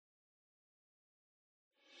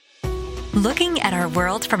looking at our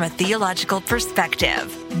world from a theological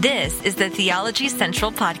perspective. This is the Theology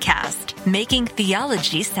Central Podcast, making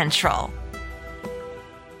theology central.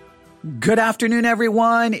 Good afternoon,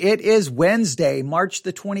 everyone. It is Wednesday, March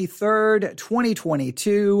the 23rd,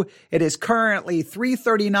 2022. It is currently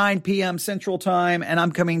 3:39 p.m. Central Time, and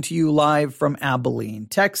I'm coming to you live from Abilene,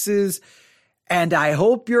 Texas. And I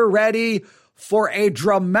hope you're ready for a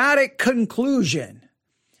dramatic conclusion.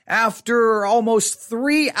 After almost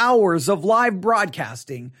 3 hours of live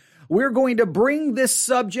broadcasting, we're going to bring this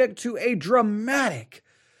subject to a dramatic,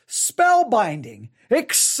 spellbinding,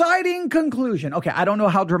 exciting conclusion. Okay, I don't know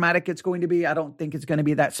how dramatic it's going to be. I don't think it's going to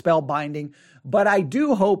be that spellbinding, but I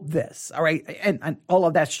do hope this, all right? And all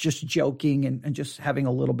of that's just joking and just having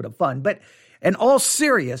a little bit of fun. But in all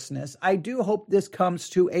seriousness, I do hope this comes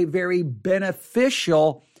to a very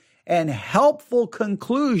beneficial and helpful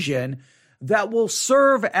conclusion that will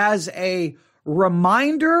serve as a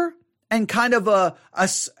reminder and kind of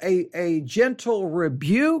a gentle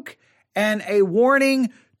rebuke and a warning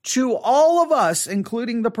to all of us,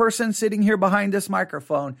 including the person sitting here behind this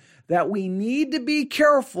microphone, that we need to be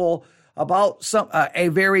careful about a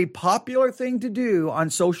very popular thing to do on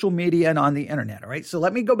social media and on the internet. All right. So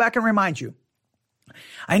let me go back and remind you.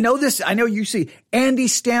 I know you see Andy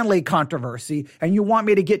Stanley controversy and you want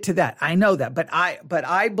me to get to that. I know that, but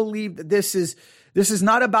I believe that this is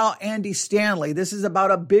not about Andy Stanley. This is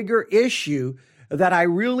about a bigger issue that I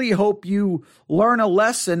really hope you learn a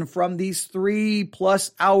lesson from these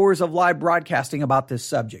 3+ hours of live broadcasting about this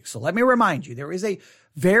subject. So let me remind you, there is a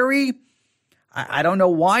very, I don't know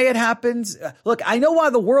why it happens. Look, I know why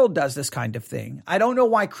the world does this kind of thing. I don't know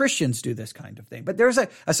why Christians do this kind of thing. But there's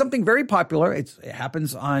something very popular. It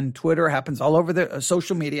happens on Twitter, happens all over the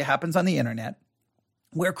social media, happens on the internet,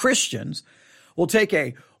 where Christians will take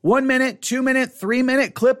a 1 minute, 2 minute, 3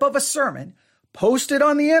 minute clip of a sermon, post it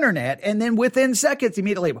on the internet, and then within seconds,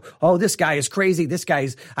 immediately, oh, this guy is crazy.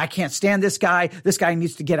 I can't stand this guy. This guy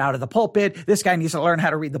needs to get out of the pulpit. This guy needs to learn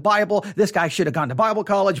how to read the Bible. This guy should have gone to Bible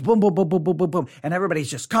college. Boom, boom, boom, boom, boom, boom, boom. And everybody's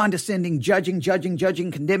just condescending, judging,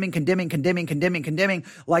 condemning.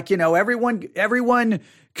 Like, everyone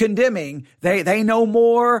condemning. They know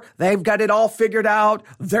more. They've got it all figured out.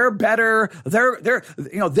 They're better.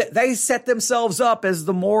 They set themselves up as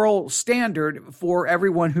the moral standard for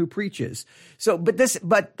everyone who preaches. So, but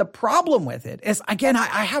the problem with it is, again,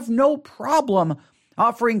 I have no problem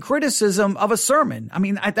offering criticism of a sermon. I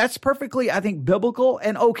mean, that's perfectly, I think, biblical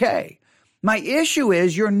and okay. My issue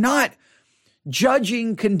is you're not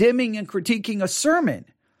judging, condemning, and critiquing a sermon.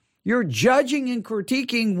 You're judging and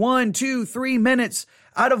critiquing 1, 2, 3 minutes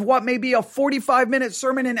out of what may be a 45-minute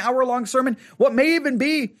sermon, an hour-long sermon, what may even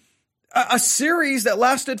be a series that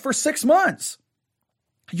lasted for 6 months.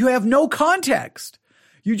 You have no context.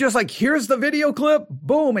 You just here's the video clip,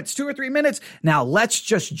 boom, it's 2 or 3 minutes. Now let's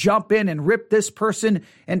just jump in and rip this person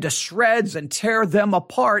into shreds and tear them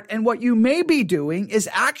apart. And what you may be doing is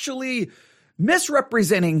actually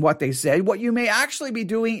misrepresenting what they said. What you may actually be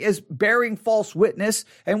doing is bearing false witness.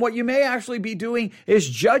 And what you may actually be doing is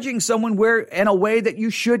judging someone in a way that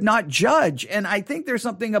you should not judge. And I think there's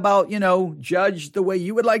something about, judge the way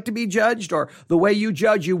you would like to be judged, or the way you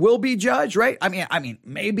judge, you will be judged, right? I mean,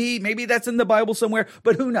 maybe that's in the Bible somewhere,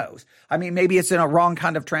 but who knows? I mean, maybe it's in a wrong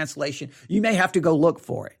kind of translation. You may have to go look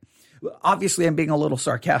for it. Obviously, I'm being a little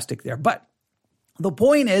sarcastic there, but the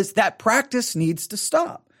point is that practice needs to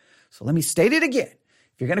stop. So let me state it again.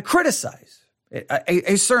 If you're going to criticize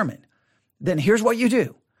a sermon, then here's what you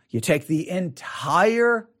do. You take the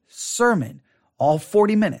entire sermon, all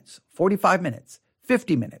 40 minutes, 45 minutes,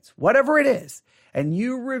 50 minutes, whatever it is, and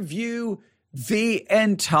you review the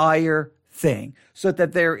entire thing so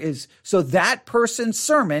that person's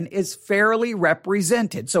sermon is fairly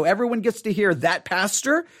represented. So everyone gets to hear that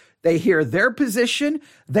pastor. They hear their position,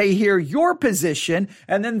 they hear your position,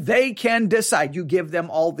 and then they can decide. You give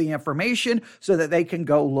them all the information so that they can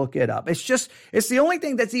go look it up. It's the only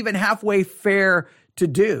thing that's even halfway fair to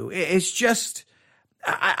do. It's just,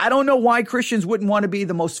 I don't know why Christians wouldn't want to be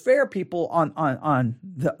the most fair people on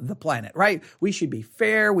the planet, right? We should be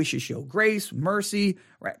fair. We should show grace, mercy,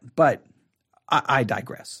 right? But I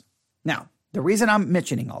digress. Now, the reason I'm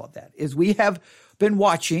mentioning all of that is we have been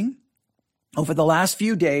watching over the last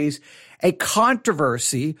few days a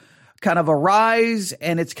controversy kind of arise,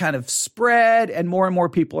 and it's kind of spread, and more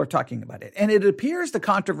people are talking about it. And it appears the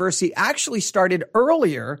controversy actually started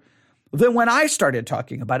earlier than when I started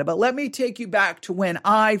talking about it. But let me take you back to when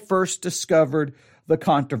I first discovered the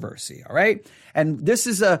controversy, all right? And this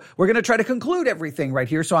is we're going to try to conclude everything right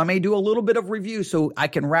here, so I may do a little bit of review so I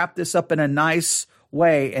can wrap this up in a nice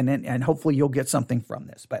way, and hopefully you'll get something from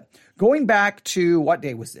this. But going back to, what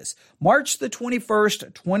day was this? March the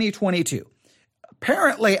 21st, 2022.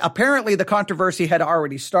 Apparently the controversy had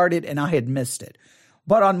already started and I had missed it.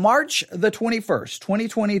 But on March the 21st,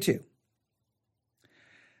 2022,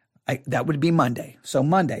 that would be Monday. So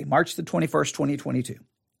Monday, March the 21st, 2022.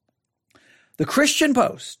 The Christian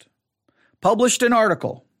Post published an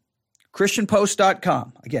article,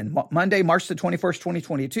 ChristianPost.com. Again, Monday, March the 21st,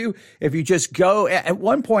 2022. If you just go, at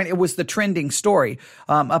one point, it was the trending story.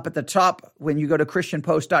 Up at the top, when you go to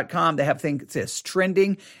ChristianPost.com, they have things this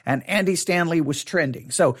trending, and Andy Stanley was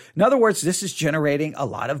trending. So in other words, this is generating a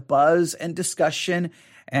lot of buzz and discussion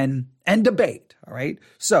and debate. All right.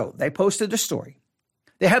 So they posted a story.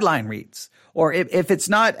 The headline reads, or if it's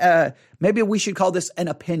not, maybe we should call this an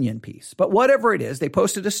opinion piece, but whatever it is, they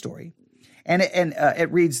posted a story and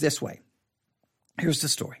it reads this way. Here's the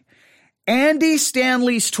story. Andy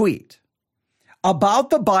Stanley's tweet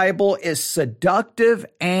about the Bible is seductive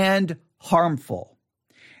and harmful.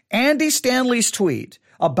 Andy Stanley's tweet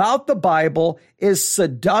about the Bible is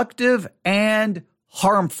seductive and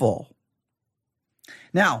harmful.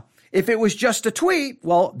 Now, if it was just a tweet,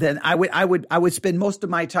 well, then I would spend most of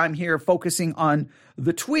my time here focusing on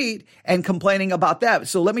the tweet and complaining about that.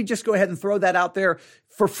 So let me just go ahead and throw that out there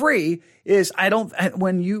for free.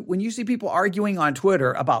 When you see people arguing on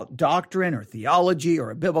Twitter about doctrine or theology or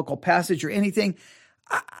a biblical passage or anything,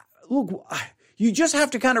 look, you just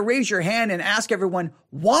have to kind of raise your hand and ask everyone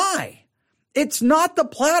why. It's not the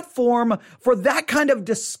platform for that kind of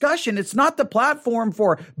discussion. It's not the platform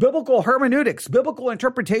for biblical hermeneutics, biblical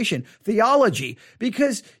interpretation, theology,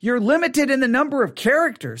 because you're limited in the number of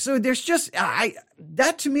characters. So there's just,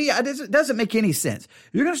 that to me, it doesn't make any sense.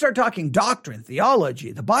 You're going to start talking doctrine,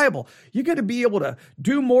 theology, the Bible. You got to be able to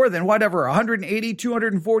do more than whatever, 180,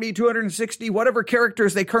 240, 260, whatever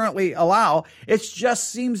characters they currently allow. It just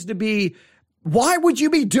seems to be, why would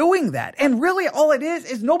you be doing that? And really all it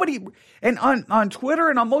is nobody, and on Twitter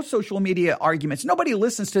and on most social media arguments, nobody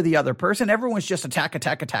listens to the other person. Everyone's just attack.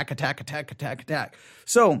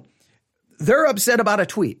 So they're upset about a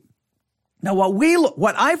tweet. Now,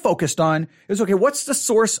 what I focused on is, okay, what's the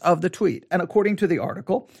source of the tweet? And according to the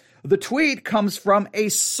article, the tweet comes from a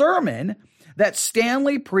sermon that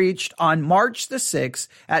Stanley preached on March the 6th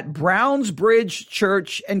at Browns Bridge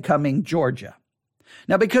Church in Cumming, Georgia.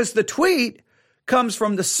 Now, because the tweet comes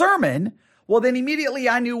from the sermon, well, then immediately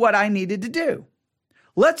I knew what I needed to do.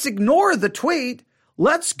 Let's ignore the tweet.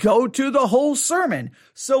 Let's go to the whole sermon.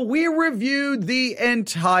 So we reviewed the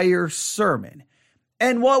entire sermon.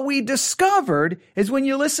 And what we discovered is when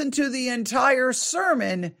you listen to the entire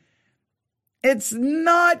sermon, it's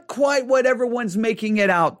not quite what everyone's making it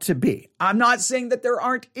out to be. I'm not saying that there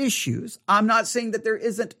aren't issues. I'm not saying that there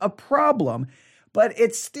isn't a problem, but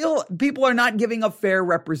it's still, people are not giving a fair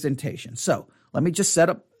representation. So let me just set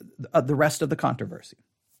up the rest of the controversy.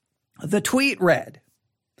 The tweet read,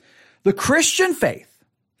 "The Christian faith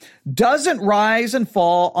doesn't rise and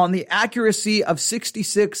fall on the accuracy of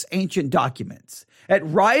 66 ancient documents. It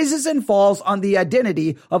rises and falls on the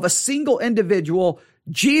identity of a single individual,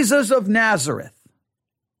 Jesus of Nazareth."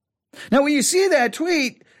 Now, when you see that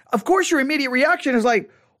tweet, of course, your immediate reaction is like,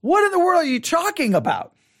 what in the world are you talking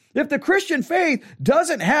about? If the Christian faith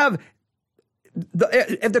doesn't have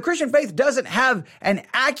an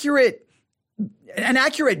accurate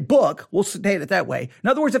book, we'll state it that way. In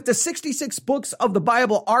other words, if the 66 books of the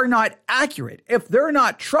Bible are not accurate, if they're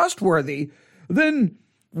not trustworthy, then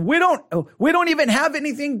we don't even have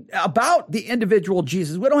anything about the individual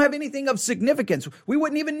Jesus. We don't have anything of significance. We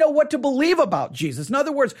wouldn't even know what to believe about Jesus. In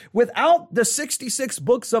other words, without the 66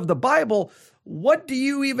 books of the Bible, what do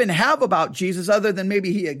you even have about Jesus other than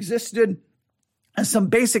maybe he existed and some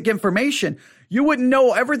basic information? You wouldn't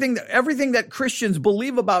know everything that Christians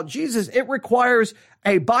believe about Jesus. It requires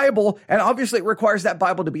a Bible, and obviously it requires that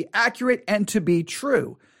Bible to be accurate and to be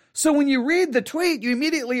true. So when you read the tweet, you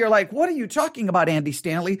immediately are like, what are you talking about, Andy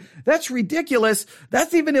Stanley? That's ridiculous.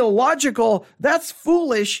 That's even illogical. That's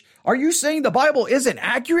foolish. Are you saying the Bible isn't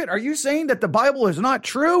accurate? Are you saying that the Bible is not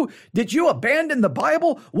true? Did you abandon the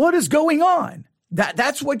Bible? What is going on?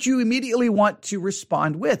 That's what you immediately want to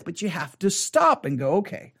respond with, but you have to stop and go,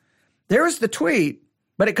 okay, there's the tweet,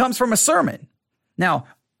 but it comes from a sermon. Now,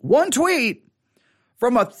 one tweet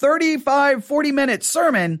from a 35, 40-minute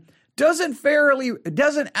sermon doesn't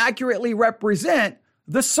accurately represent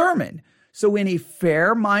the sermon. So any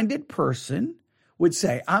fair-minded person would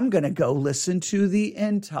say, I'm going to go listen to the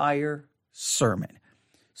entire sermon.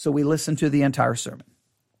 So we listened to the entire sermon.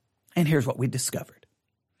 And here's what we discovered.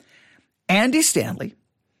 Andy Stanley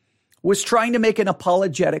was trying to make an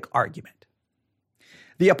apologetic argument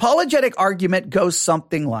The apologetic argument goes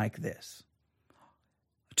something like this.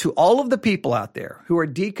 To all of the people out there who are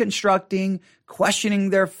deconstructing,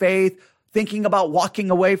 questioning their faith, thinking about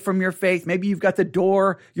walking away from your faith. Maybe you've got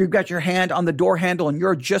your hand on the door handle and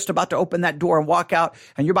you're just about to open that door and walk out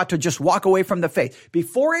and you're about to just walk away from the faith.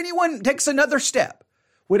 Before anyone takes another step,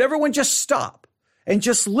 would everyone just stop and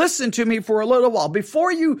just listen to me for a little while?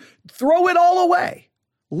 Before you throw it all away,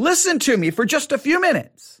 listen to me for just a few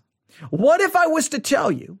minutes. What if I was to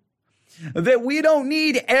tell you that we don't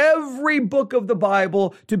need every book of the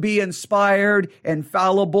Bible to be inspired,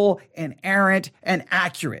 infallible, inerrant, and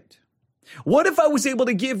accurate? What if I was able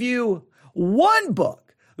to give you one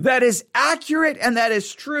book that is accurate and that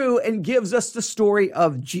is true and gives us the story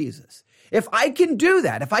of Jesus? If I can do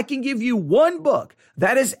that, if I can give you one book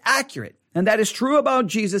that is accurate and that is true about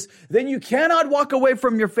Jesus, then you cannot walk away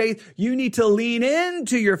from your faith. You need to lean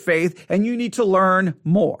into your faith and you need to learn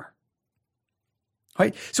more.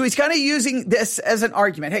 Right? So he's kind of using this as an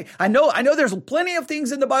argument. Hey, I know there's plenty of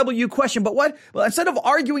things in the Bible you question, but what? Well, instead of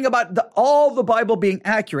arguing about all the Bible being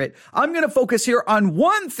accurate, I'm going to focus here on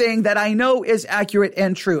one thing that I know is accurate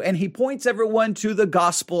and true. And he points everyone to the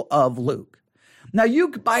Gospel of Luke. Now,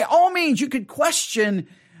 by all means, you could question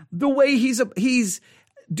the way he's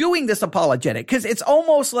doing this apologetic, because it's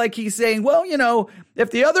almost like he's saying, well, if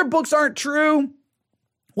the other books aren't true,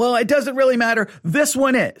 well, it doesn't really matter. This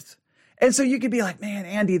one is. And so you could be like, man,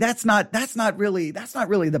 Andy, that's not really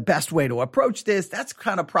the best way to approach this. That's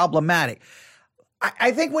kind of problematic.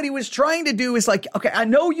 I think what he was trying to do is like, okay, I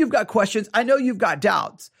know you've got questions. I know you've got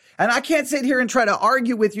doubts, and I can't sit here and try to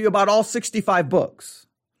argue with you about all 65 books.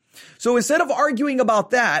 So instead of arguing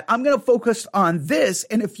about that, I'm going to focus on this.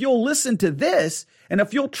 And if you'll listen to this, and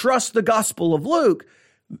if you'll trust the Gospel of Luke,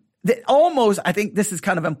 that almost, I think this is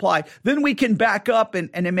kind of implied, then we can back up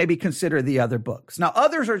and then maybe consider the other books. Now,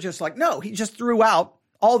 others are just like, no, he just threw out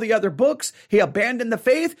all the other books. He abandoned the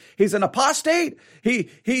faith. He's an apostate.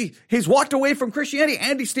 He's walked away from Christianity.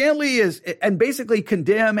 Andy Stanley and basically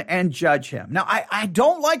condemn and judge him. Now, I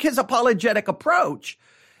don't like his apologetic approach.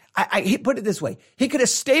 He put it this way. He could have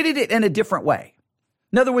stated it in a different way.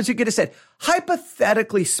 In other words, he could have said,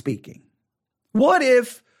 hypothetically speaking, what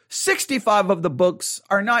if 65 of the books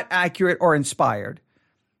are not accurate or inspired?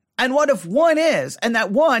 And what if one is, and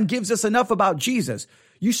that one gives us enough about Jesus?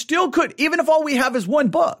 You still could, even if all we have is one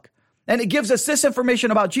book, and it gives us this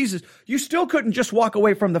information about Jesus, you still couldn't just walk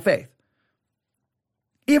away from the faith.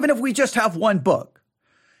 Even if we just have one book.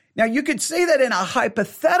 Now, you could say that in a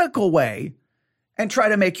hypothetical way and try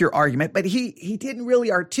to make your argument, but he didn't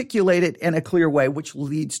really articulate it in a clear way, which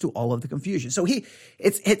leads to all of the confusion. So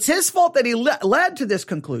it's his fault that he led to this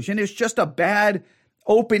conclusion. It's just a bad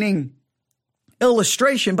opening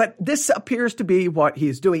illustration, but this appears to be what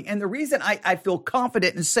he's doing. And the reason I feel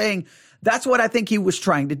confident in saying that's what I think he was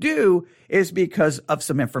trying to do is because of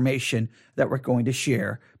some information that we're going to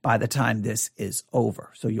share by the time this is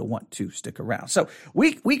over. So you'll want to stick around. So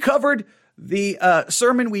we covered the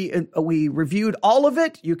sermon. We reviewed all of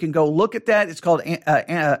it. You can go look at that. It's called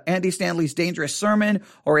Andy Stanley's Dangerous Sermon,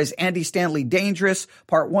 or Is Andy Stanley Dangerous?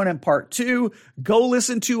 Part 1 and Part 2. Go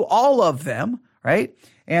listen to all of them, right?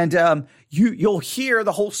 And you'll hear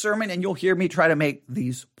the whole sermon, and you'll hear me try to make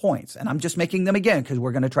these points. And I'm just making them again because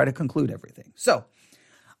we're going to try to conclude everything. So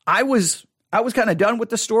I was kind of done with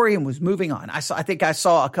the story and was moving on. I think I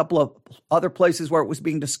saw a couple of other places where it was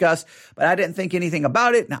being discussed, but I didn't think anything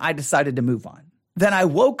about it, and I decided to move on. Then I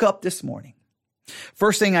woke up this morning.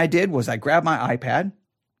 First thing I did was I grabbed my iPad,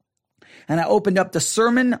 and I opened up the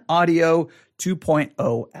Sermon Audio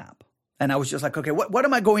 2.0 app. And I was just like, okay, what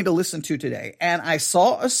am I going to listen to today? And I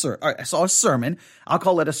saw a sermon. I'll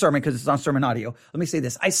call it a sermon because it's on Sermon Audio. Let me say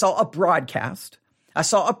this. I saw a broadcast. I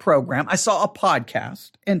saw a program. I saw a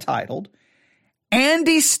podcast entitled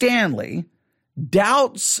Andy Stanley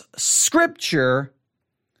Doubts Scripture,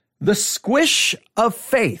 the Squish of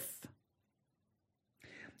Faith.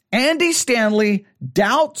 Andy Stanley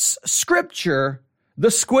Doubts Scripture,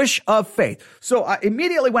 the Squish of Faith. So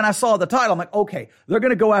immediately when I saw the title, I'm like, okay, they're going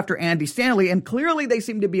to go after Andy Stanley. And clearly they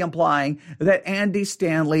seem to be implying that Andy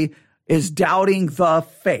Stanley is doubting the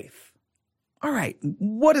faith. All right,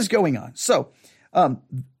 what is going on? So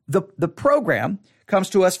the program comes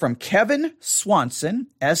to us from Kevin Swanson,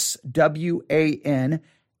 SWANSON,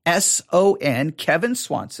 Kevin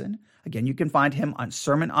Swanson. Again, you can find him on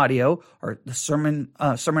Sermon Audio or the Sermon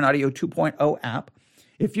Audio 2.0 app.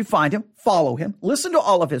 If you find him, follow him, listen to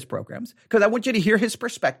all of his programs, because I want you to hear his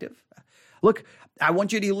perspective. Look, I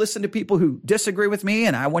want you to listen to people who disagree with me,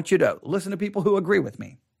 and I want you to listen to people who agree with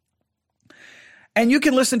me. And you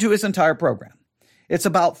can listen to his entire program. It's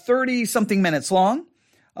about 30-something minutes long.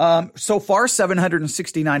 So far,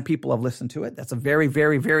 769 people have listened to it. That's a very,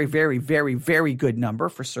 very, very, very, very, very good number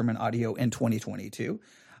for sermon audio in 2022.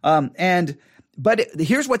 But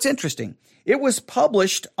here's what's interesting. It was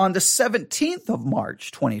published on the 17th of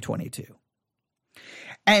March, 2022.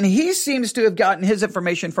 And he seems to have gotten his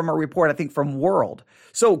information from a report, I think, from World.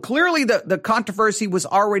 So clearly the controversy was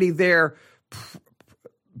already there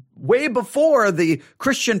way before the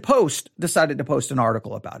Christian Post decided to post an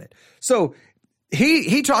article about it. So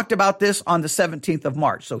he talked about this on the 17th of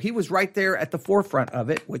March. So he was right there at the forefront of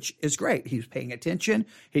it, which is great. He was paying attention.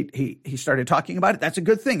 He started talking about it. That's a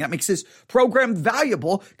good thing. That makes his program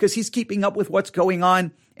valuable because he's keeping up with what's going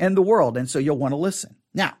on in the world. And so you'll want to listen.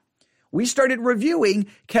 Now, we started reviewing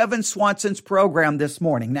Kevin Swanson's program this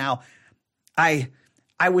morning. Now, I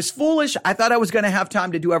was foolish. I thought I was going to have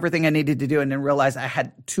time to do everything I needed to do and then realized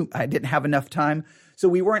I didn't have enough time. So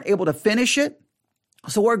we weren't able to finish it.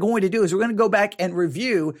 So what we're going to do is we're going to go back and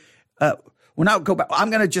review. I'm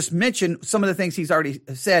going to just mention some of the things he's already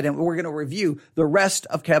said, and we're going to review the rest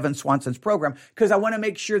of Kevin Swanson's program because I want to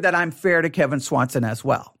make sure that I'm fair to Kevin Swanson as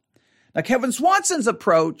well. Now, Kevin Swanson's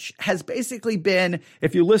approach has basically been,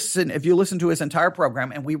 if you listen to his entire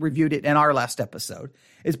program, and we reviewed it in our last episode,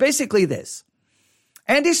 is basically this.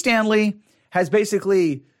 Andy Stanley has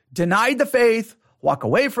basically denied the faith, walk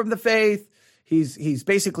away from the faith. He's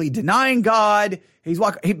basically denying God. He's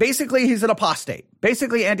an apostate.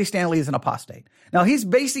 Basically, Andy Stanley is an apostate. Now, he's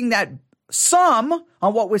basing that some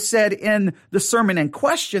on what was said in the sermon in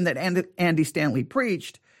question that Andy Stanley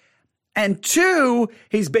preached. And two,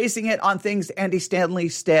 he's basing it on things Andy Stanley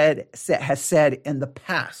has said in the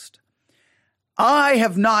past. I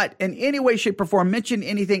have not in any way, shape, or form mentioned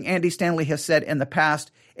anything Andy Stanley has said in the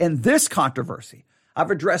past in this controversy. I've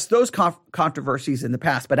addressed those controversies in the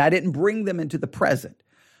past, but I didn't bring them into the present.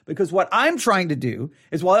 Because what I'm trying to do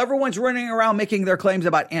is while everyone's running around making their claims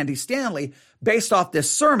about Andy Stanley based off this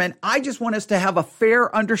sermon, I just want us to have a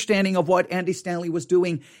fair understanding of what Andy Stanley was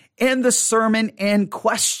doing in the sermon in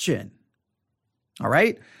question. All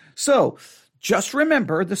right? So just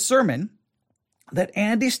remember the sermon that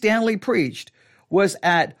Andy Stanley preached was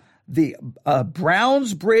at the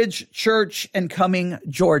Browns Bridge Church in Cumming,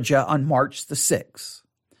 Georgia on March the 6th.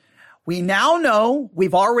 We now know,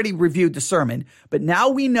 we've already reviewed the sermon, but now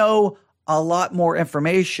we know a lot more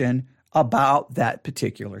information about that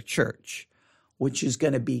particular church, which is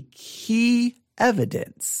going to be key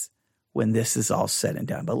evidence when this is all said and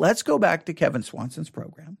done. But let's go back to Kevin Swanson's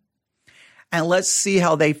program and let's see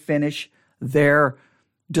how they finish their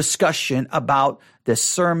discussion about this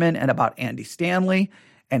sermon and about Andy Stanley.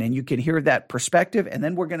 And then you can hear that perspective. And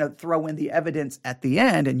then we're going to throw in the evidence at the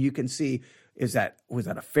end. And you can see, was that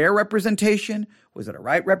a fair representation? Was it a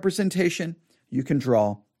right representation? You can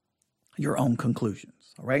draw your own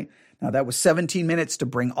conclusions. All right. Now that was 17 minutes to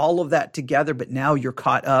bring all of that together. But now you're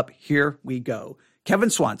caught up. Here we go. Kevin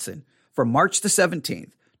Swanson from March the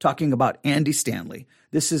 17th talking about Andy Stanley.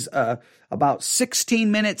 This is about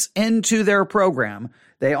 16 minutes into their program.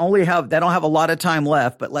 They don't have a lot of time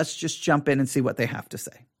left, but let's just jump in and see what they have to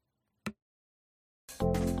say.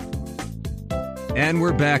 And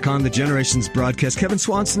we're back on the Generations broadcast. Kevin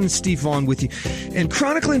Swanson and Steve Vaughn with you. And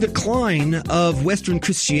chronicling the decline of Western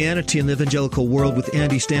Christianity in the evangelical world with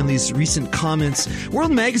Andy Stanley's recent comments.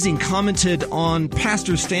 World Magazine commented on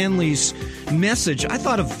Pastor Stanley's message. I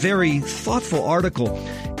thought a very thoughtful article.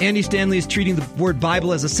 Andy Stanley is treating the word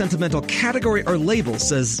Bible as a sentimental category or label,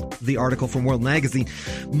 says the article from World Magazine.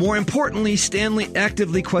 More importantly, Stanley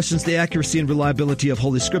actively questions the accuracy and reliability of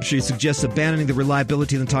Holy Scripture. He suggests abandoning the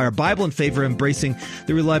reliability of the entire Bible in favor of embracing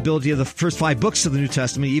the reliability of the first 5 books of the New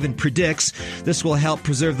Testament. He even predicts this will help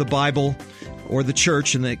preserve the Bible or the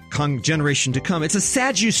church in the generation to come. It's a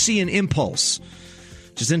Sadducean impulse.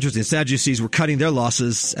 Which is interesting. Sadducees were cutting their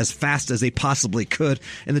losses as fast as they possibly could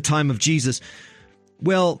in the time of Jesus.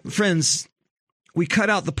 Well, friends, we cut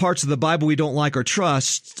out the parts of the Bible we don't like or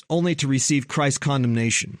trust only to receive Christ's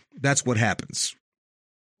condemnation. That's what happens.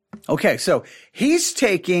 Okay, so he's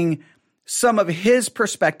taking some of his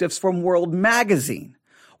perspectives from World Magazine.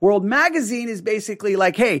 World Magazine is basically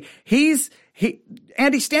like, hey,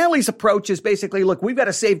 Andy Stanley's approach is basically, look, we've got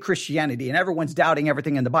to save Christianity and everyone's doubting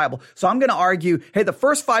everything in the Bible. So I'm going to argue, hey, the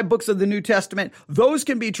first 5 books of the New Testament, those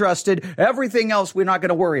can be trusted. Everything else we're not going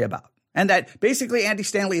to worry about. And that basically Andy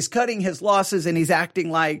Stanley is cutting his losses and he's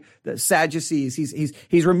acting like the Sadducees.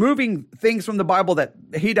 He's removing things from the Bible that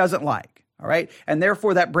he doesn't like. All right. And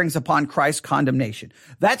therefore that brings upon Christ's condemnation.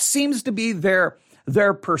 That seems to be their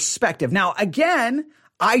perspective. Now, again,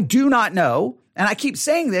 I do not know. And I keep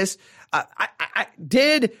saying this.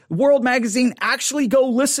 Did World Magazine actually go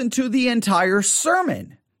listen to the entire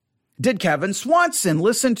sermon? did Kevin Swanson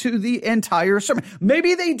listen to the entire sermon?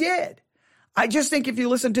 Maybe they did. I just think if you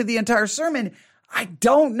listen to the entire sermon, I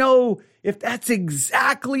don't know if that's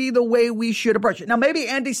exactly the way we should approach it. Now, maybe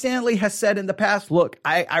Andy Stanley has said in the past, look,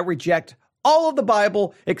 I reject all of the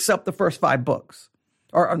Bible except the first 5 books.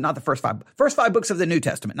 Or not the first 5 books of the New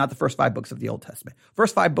Testament, not the first 5 books of the Old Testament.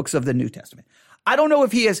 First 5 books of the New Testament. I don't know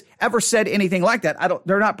if he has ever said anything like that.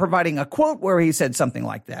 They're not providing a quote where he said something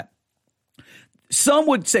like that. Some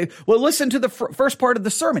would say, well, listen to the first part of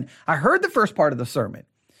the sermon. I heard the first part of the sermon.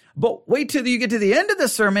 But wait till you get to the end of the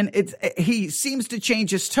sermon. He seems to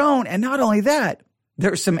change his tone. And not only that,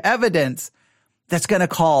 there's some evidence that's going to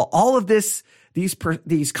call all of these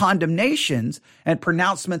condemnations and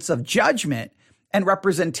pronouncements of judgment and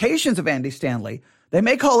representations of Andy Stanley. They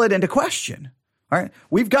may call it into question. All right.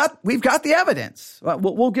 We've got the evidence.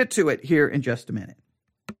 We'll get to it here in just a minute.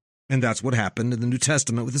 And that's what happened in the New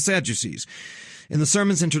Testament with the Sadducees. In the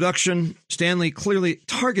sermon's introduction, Stanley clearly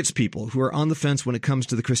targets people who are on the fence when it comes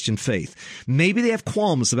to the Christian faith. Maybe they have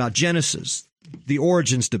qualms about Genesis, the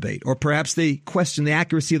origins debate, or perhaps they question the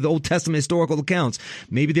accuracy of the Old Testament historical accounts.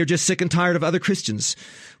 Maybe they're just sick and tired of other Christians.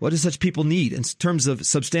 What do such people need in terms of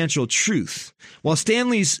substantial truth? While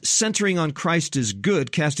Stanley's centering on Christ is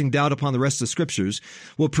good, casting doubt upon the rest of the Scriptures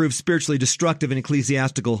will prove spiritually destructive and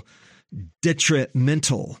ecclesiastical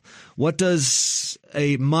detrimental. What does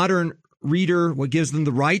a modern reader, what gives them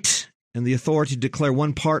the right and the authority to declare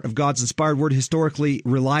one part of God's inspired word historically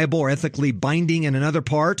reliable or ethically binding and another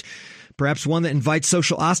part, perhaps one that invites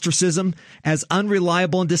social ostracism, as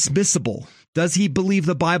unreliable and dismissible? Does he believe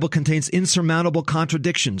the Bible contains insurmountable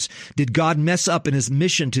contradictions? Did God mess up in his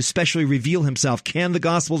mission to specially reveal himself? Can the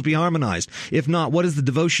Gospels be harmonized? If not, what is the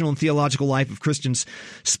devotional and theological life of Christians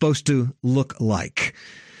supposed to look like?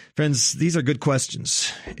 Friends, these are good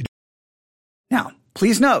questions. Now,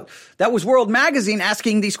 please note, that was World Magazine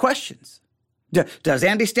asking these questions. Does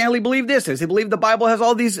Andy Stanley believe this? Does he believe the Bible has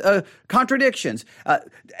all these contradictions?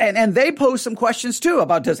 And they pose some questions too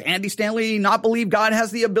about, does Andy Stanley not believe God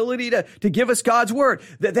has the ability to give us God's word?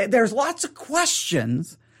 There's lots of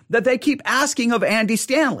questions that they keep asking of Andy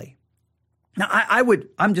Stanley. Now,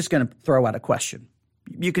 I'm just going to throw out a question.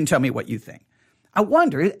 You can tell me what you think. I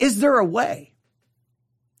wonder, is there a way?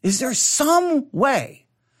 Is there some way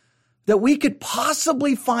that we could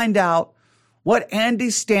possibly find out what Andy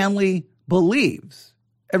Stanley believes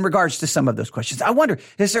in regards to some of those questions? I wonder,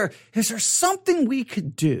 is there something we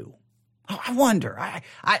could do? I wonder.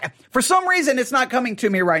 For some reason, it's not coming to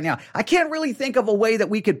me right now. I can't really think of a way that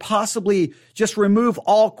we could possibly just remove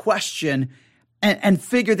all question and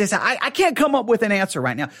figure this out. I can't come up with an answer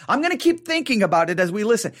right now. I'm going to keep thinking about it as we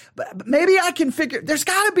listen. But maybe I can figure, there's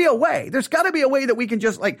got to be a way. There's got to be a way that we can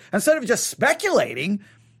just, like, instead of just speculating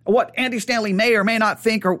what Andy Stanley may or may not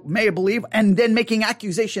think or may believe and then making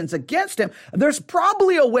accusations against him, there's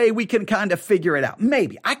probably a way we can kind of figure it out.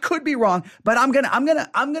 Maybe. I could be wrong, but I'm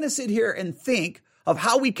going to sit here and think of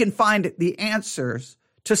how we can find the answers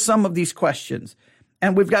to some of these questions.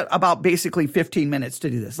 And we've got about basically 15 minutes to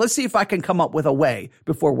do this. Let's see if I can come up with a way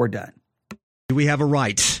before we're done. Do we have a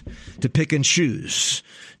right to pick and choose?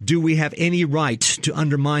 Do we have any right to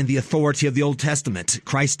undermine the authority of the Old Testament?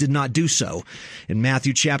 Christ did not do so. In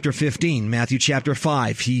Matthew chapter 15, Matthew chapter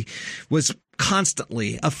 5, he was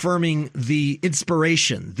constantly affirming the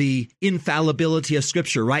inspiration, the infallibility of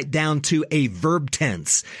Scripture, right down to a verb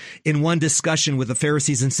tense. In one discussion with the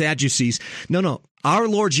Pharisees and Sadducees, no, our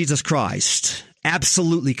Lord Jesus Christ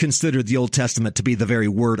absolutely considered the Old Testament to be the very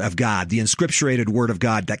Word of God, the inscripturated Word of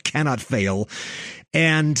God that cannot fail.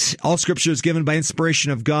 And all Scripture is given by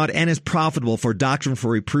inspiration of God and is profitable for doctrine, for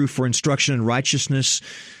reproof, for instruction in righteousness,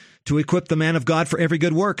 to equip the man of God for every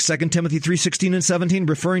good work. 2 Timothy 3:16 and 17,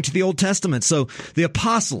 referring to the Old Testament. So the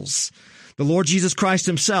apostles, the Lord Jesus Christ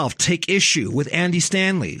himself, take issue with Andy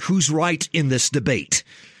Stanley. Who's right in this debate?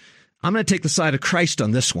 I'm going to take the side of Christ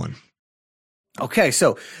on this one. Okay,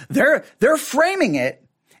 so they're framing it.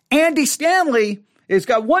 Andy Stanley has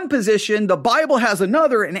got one position, the Bible has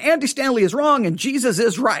another, and Andy Stanley is wrong and Jesus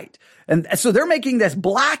is right. And so they're making this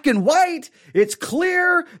black and white. It's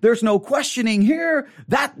clear. There's no questioning here.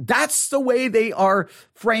 That's the way they are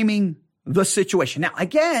framing the situation. Now,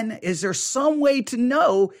 again, is there some way to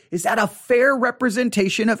know, is that a fair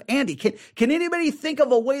representation of Andy? Can anybody think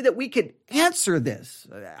of a way that we could answer this?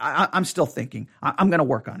 I'm still thinking. I'm going to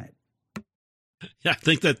work on it. Yeah, I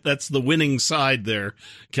think that's the winning side there,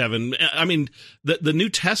 Kevin. I mean, the New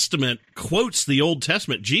Testament quotes the Old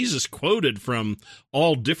Testament. Jesus quoted from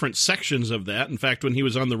all different sections of that. In fact, when he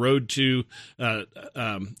was on the road to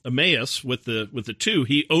Emmaus with the two,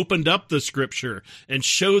 he opened up the Scripture and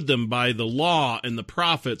showed them by the law and the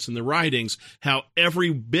prophets and the writings how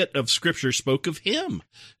every bit of Scripture spoke of him.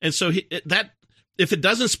 And so if it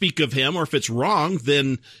doesn't speak of him, or if it's wrong,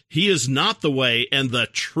 then he is not the way and the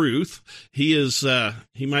truth. He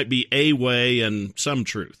might be a way and some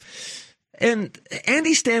truth. And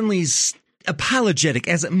Andy Stanley's apologetic,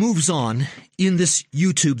 as it moves on in this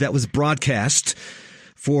YouTube that was broadcast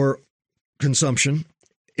for consumption,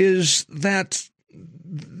 is that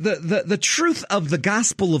the truth of the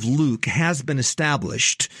Gospel of Luke has been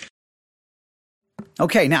established.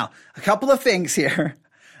 Okay, now, a couple of things here.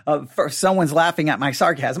 First, someone's laughing at my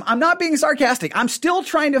sarcasm. I'm not being sarcastic. I'm still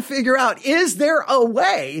trying to figure out, is there a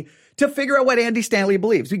way to figure out what Andy Stanley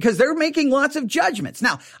believes? Because they're making lots of judgments.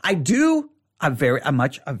 Now, I very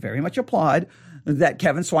much applaud that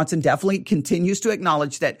Kevin Swanson definitely continues to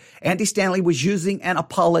acknowledge that Andy Stanley was using an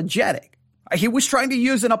apologetic. He was trying to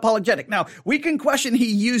use an apologetic. Now, we can question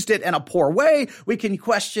he used it in a poor way. We can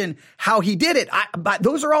question how he did it. But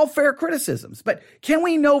those are all fair criticisms. But can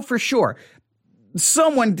we know for sure?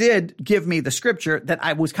 Someone did give me the scripture that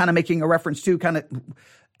I was kind of making a reference to, kind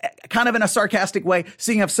of in a sarcastic way,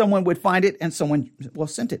 seeing if someone would find it, and someone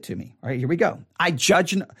sent it to me. All right, here we go.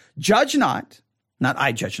 Judge not,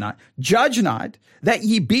 that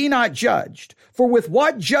ye be not judged. For with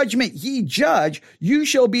what judgment ye judge, you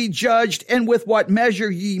shall be judged, and with what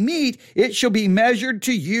measure ye mete, it shall be measured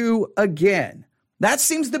to you again. That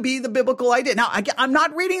seems to be the biblical idea. Now, I'm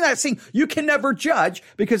not reading that saying you can never judge,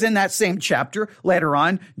 because in that same chapter later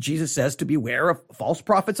on, Jesus says to beware of false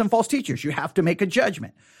prophets and false teachers. You have to make a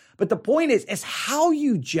judgment. But the point is how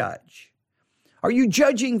you judge. Are you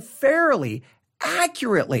judging fairly,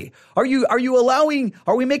 accurately? Are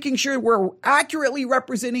we making sure we're accurately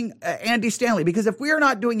representing Andy Stanley? Because if we are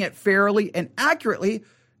not doing it fairly and accurately,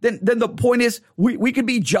 then the point is we could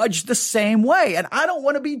be judged the same way. And I don't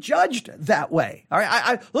want to be judged that way. All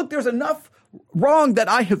right. Look, there's enough wrong that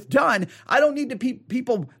I have done. I don't need to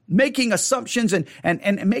people making assumptions and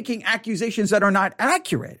making accusations that are not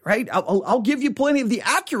accurate. Right. I'll give you plenty of the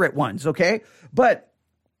accurate ones. OK, but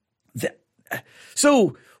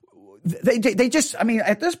so they just, I mean,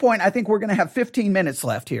 at this point, I think we're going to have 15 minutes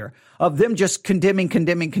left here of them just condemning.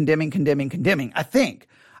 I think.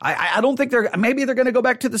 I don't think maybe they're going to go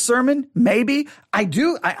back to the sermon. Maybe I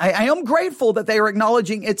am grateful that they are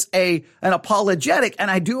acknowledging it's an apologetic. And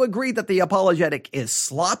I do agree that the apologetic is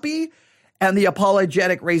sloppy and the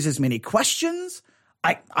apologetic raises many questions.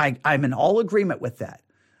 I'm in all agreement with that.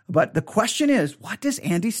 But the question is, what does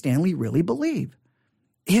Andy Stanley really believe?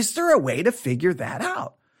 Is there a way to figure that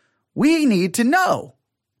out? We need to know.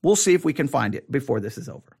 We'll see if we can find it before this is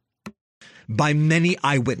over. By many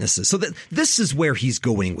eyewitnesses. So that this is where he's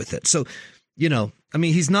going with it. So,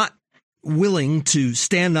 he's not willing to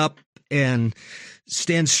stand up and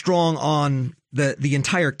stand strong on the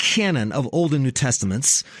entire canon of Old and New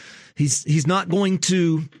Testaments. He's not going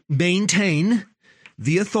to maintain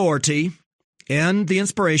the authority and the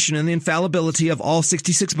inspiration and the infallibility of all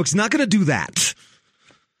 66 books. He's not going to do that.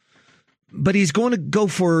 But he's going to go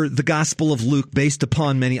for the Gospel of Luke based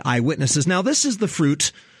upon many eyewitnesses. Now, this is the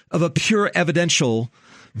fruit of a pure evidential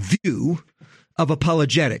view of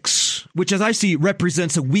apologetics, which, as I see,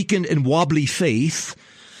 represents a weakened and wobbly faith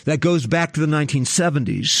that goes back to the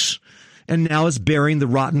 1970s and now is bearing the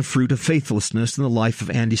rotten fruit of faithlessness in the life of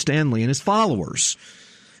Andy Stanley and his followers.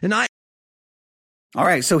 All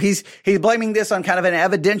right, so he's blaming this on kind of an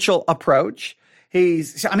evidential approach.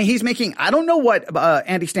 He's making, I don't know what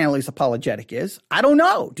Andy Stanley's apologetic is. I don't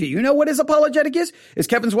know. Do you know what his apologetic is? Is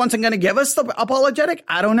Kevin Swanson going to give us the apologetic?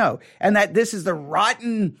 I don't know. And that this is the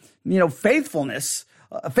rotten, faithfulness,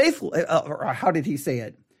 or how did he say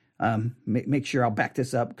it? Make sure I'll back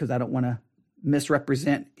this up because I don't want to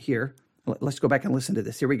misrepresent here. Let's go back and listen to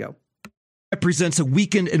this. Here we go. Represents a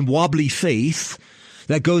weakened and wobbly faith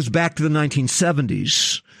that goes back to the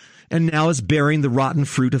 1970s. And now is bearing the rotten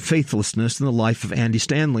fruit of faithlessness in the life of Andy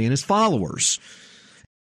Stanley and his followers.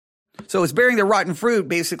 So it's bearing the rotten fruit,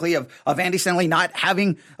 basically, of Andy Stanley not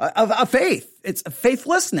having a faith. it's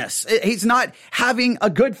faithlessness. He's not having a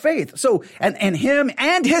good faith. So, and him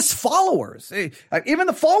and his followers, even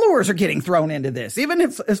the followers are getting thrown into this. Even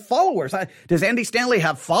his followers. Does Andy Stanley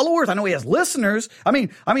have followers? I know he has listeners.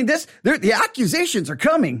 The accusations are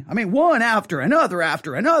coming. One after another,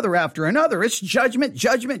 after another, after another. It's judgment,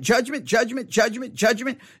 judgment, judgment, judgment, judgment,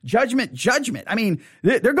 judgment, judgment, judgment.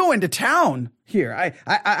 They're going to town here.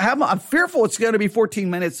 I'm fearful it's going to be 14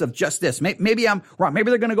 minutes of just this. Maybe I'm wrong. Maybe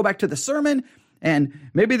they're going to go back to the sermon, and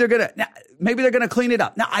maybe they're going to clean it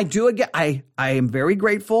up. Now, I am very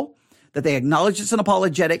grateful that they acknowledge it's an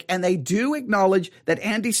apologetic, and they do acknowledge that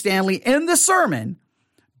Andy Stanley in the sermon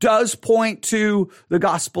does point to the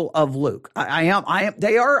Gospel of Luke.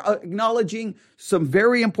 They are acknowledging some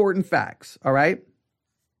very important facts. All right.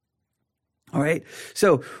 All right.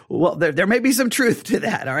 So, well, there may be some truth to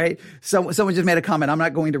that. All right. Someone just made a comment I'm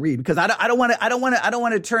not going to read because I don't want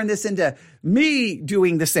to turn this into me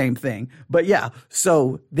doing the same thing. But yeah.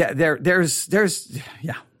 So let's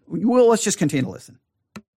just continue to listen.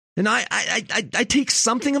 And I take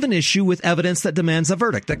something of an issue with evidence that demands a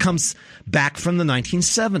verdict that comes back from the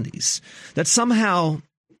 1970s, that somehow,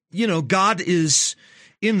 God is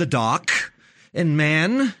in the dock and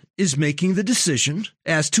man is making the decision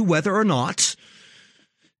as to whether or not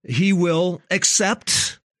he will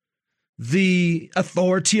accept the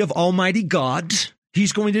authority of Almighty God.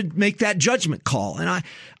 He's going to make that judgment call. And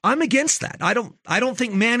I'm against that. I don't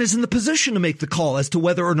think man is in the position to make the call as to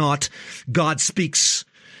whether or not God speaks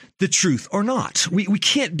the truth or not. We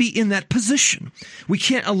can't be in that position. We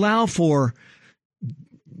can't allow for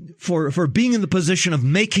being in the position of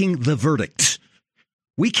making the verdict.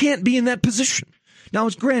 We can't be in that position. Now,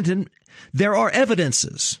 it's granted, there are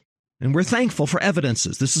evidences, and we're thankful for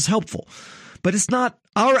evidences. This is helpful. But it's not,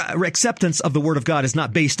 our acceptance of the Word of God is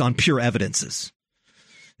not based on pure evidences.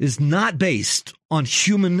 It is not based on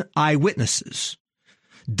human eyewitnesses.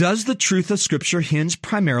 Does the truth of Scripture hinge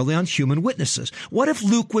primarily on human witnesses? What if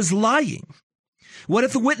Luke was lying? What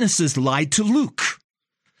if the witnesses lied to Luke?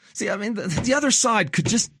 See, the other side could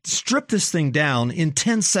just strip this thing down in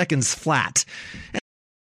 10 seconds flat.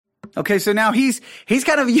 Okay, so now he's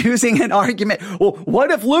kind of using an argument. Well, what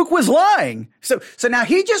if Luke was lying? So now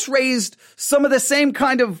he just raised some of the same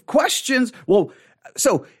kind of questions. Well,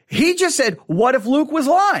 so he just said, what if Luke was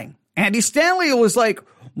lying? Andy Stanley was like,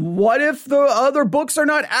 what if the other books are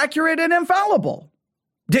not accurate and infallible?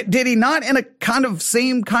 Did he not in a kind of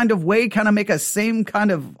same kind of way kind of make a same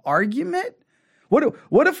kind of argument? What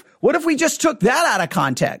if we just took that out of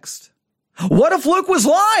context? What if Luke was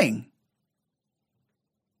lying?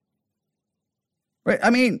 Right.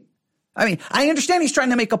 I understand he's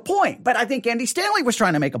trying to make a point, but I think Andy Stanley was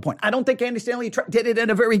trying to make a point. I don't think Andy Stanley did it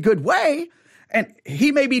in a very good way. And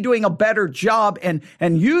he may be doing a better job and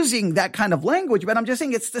using that kind of language, but I'm just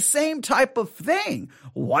saying it's the same type of thing.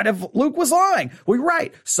 What if Luke was lying? Well, you're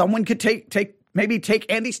right. Someone could maybe take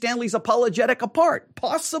Andy Stanley's apologetic apart.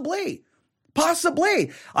 Possibly.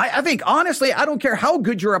 I think, honestly, I don't care how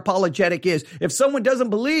good your apologetic is. If someone doesn't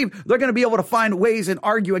believe, they're going to be able to find ways and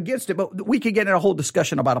argue against it. But we could get in a whole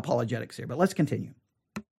discussion about apologetics here. But let's continue.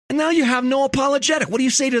 And now you have no apologetic. What do you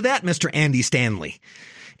say to that, Mr. Andy Stanley?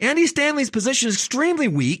 Andy Stanley's position is extremely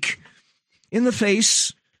weak in the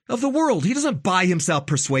face of the world. He doesn't buy himself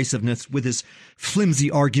persuasiveness with his flimsy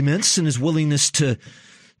arguments and his willingness to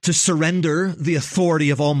surrender the authority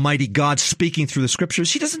of Almighty God speaking through the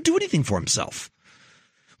Scriptures. He doesn't do anything for himself.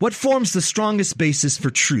 What forms the strongest basis for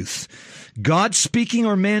truth? God speaking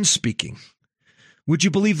or man speaking? Would you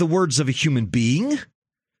believe the words of a human being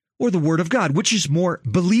or the Word of God? Which is more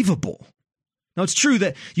believable? Now, it's true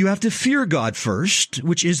that you have to fear God first,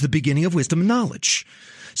 which is the beginning of wisdom and knowledge.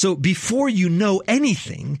 So before you know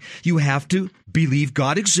anything, you have to believe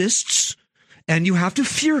God exists, and you have to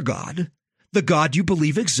fear God, the God you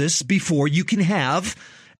believe exists, before you can have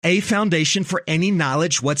a foundation for any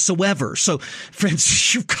knowledge whatsoever. So,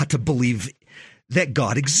 friends, you've got to believe that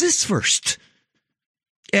God exists first.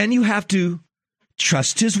 And you have to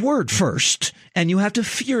trust his word first, and you have to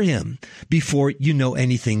fear him before you know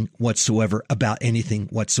anything whatsoever about anything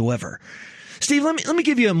whatsoever. Steve, let me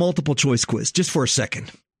give you a multiple choice quiz just for a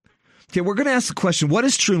second. Okay, we're going to ask the question, what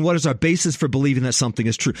is true and what is our basis for believing that something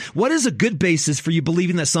is true? What is a good basis for you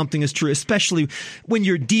believing that something is true, especially when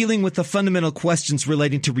you're dealing with the fundamental questions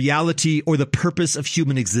relating to reality or the purpose of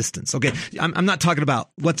human existence? Okay, I'm not talking about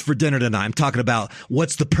what's for dinner tonight. I'm talking about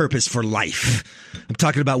what's the purpose for life. I'm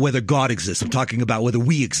talking about whether God exists. I'm talking about whether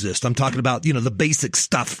we exist. I'm talking about, the basic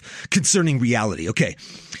stuff concerning reality. Okay,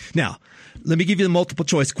 now, let me give you the multiple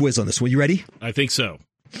choice quiz on this one. You ready? I think so.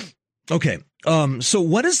 Okay. So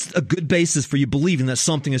what is a good basis for you believing that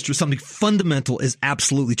something is true, something fundamental is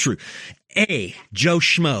absolutely true? A, Joe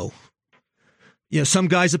Schmo. Some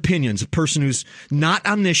guy's opinions, a person who's not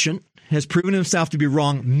omniscient, has proven himself to be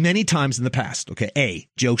wrong many times in the past. Okay, A,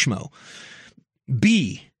 Joe Schmo.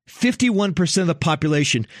 B, 51% of the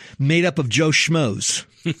population made up of Joe Schmoes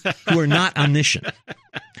who are not omniscient.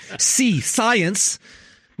 C, science,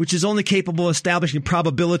 which is only capable of establishing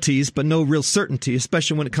probabilities but no real certainty,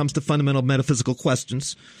 especially when it comes to fundamental metaphysical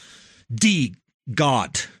questions. D,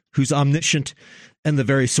 God, who's omniscient and the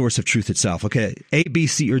very source of truth itself. Okay, A, B,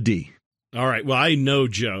 C, or D? All right. Well, I know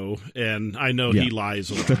Joe, and I know he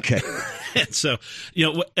lies a lot. Okay. And so,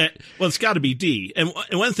 it's got to be D. And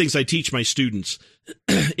one of the things I teach my students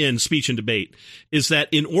in speech and debate is that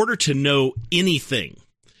in order to know anything,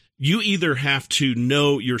 you either have to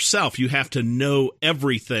know yourself, you have to know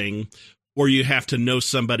everything, or you have to know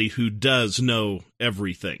somebody who does know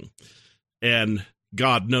everything. And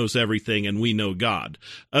God knows everything, and we know God.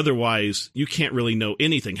 Otherwise, you can't really know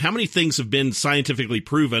anything. How many things have been scientifically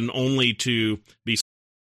proven only to be...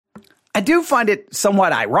 I do find it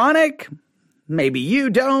somewhat ironic. Maybe you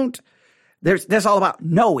don't. There's all about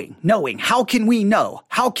knowing. How can we know?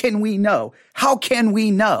 How can we know? How can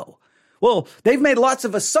we know? Well, they've made lots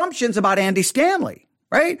of assumptions about Andy Stanley,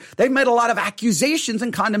 right? They've made a lot of accusations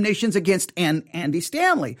and condemnations against Andy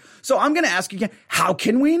Stanley. So I'm going to ask you again, how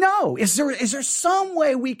can we know? Is there some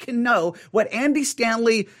way we can know what Andy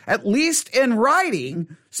Stanley, at least in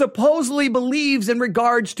writing, supposedly believes in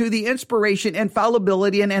regards to the inspiration,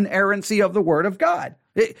 infallibility, and inerrancy of the Word of God?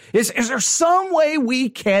 Is there some way we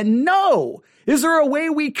can know? Is there a way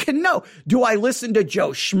we can know? Do I listen to Joe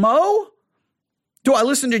Schmo?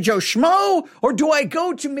 Or do I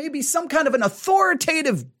go to maybe some kind of an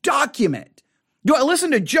authoritative document? Do I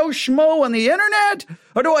listen to Joe Schmo on the internet?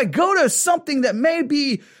 Or do I go to something that may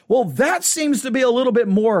be, that seems to be a little bit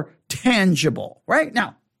more tangible, right?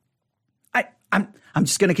 Now, I'm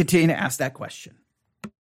just going to continue to ask that question.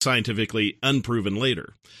 Scientifically unproven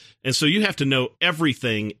later. And so you have to know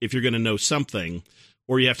everything if you're going to know something,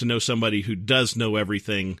 or you have to know somebody who does know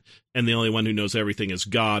everything, and the only one who knows everything is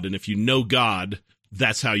God. And if you know God,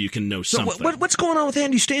 that's how you can know something. So what's going on with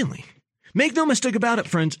Andy Stanley? Make no mistake about it,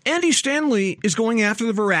 friends. Andy Stanley is going after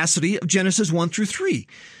the veracity of Genesis 1 through 3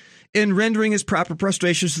 in rendering his proper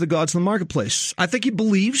prostrations to the gods in the marketplace. I think he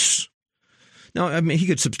believes, now, I mean, he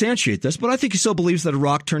could substantiate this, but I think he still believes that a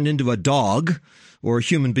rock turned into a dog or a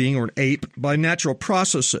human being or an ape by natural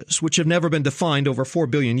processes, which have never been defined over 4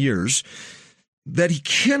 billion years, that he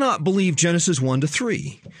cannot believe Genesis 1 to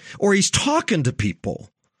 3. Or he's talking to people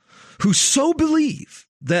who so believe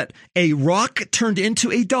that a rock turned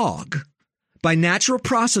into a dog by natural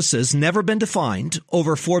processes never been defined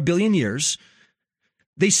over 4 billion years.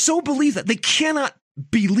 They so believe that they cannot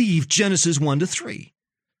believe Genesis 1 to 3.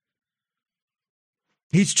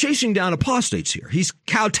 He's chasing down apostates here. He's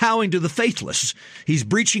kowtowing to the faithless. He's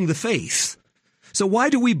breaching the faith. So why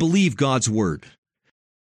do we believe God's word?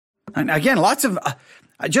 And again, lots of,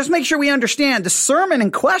 just make sure we understand the sermon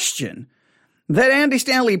in question that Andy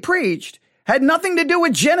Stanley preached had nothing to do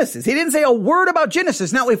with Genesis. He didn't say a word about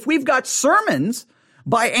Genesis. Now, if we've got sermons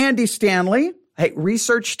by Andy Stanley, hey,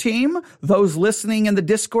 research team, those listening in the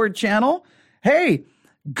Discord channel, hey,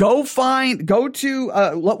 go to,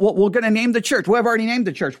 we're going to name the church. We have already named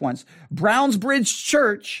the church once. Brownsbridge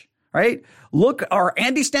Church, right? Look, or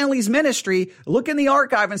Andy Stanley's ministry, look in the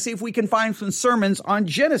archive and see if we can find some sermons on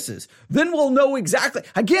Genesis. Then we'll know exactly.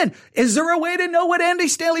 Again, is there a way to know what Andy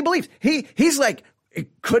Stanley believes? He's like,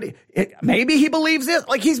 maybe he believes it.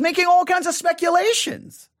 Like, he's making all kinds of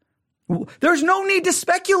speculations. There's no need to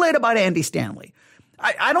speculate about Andy Stanley.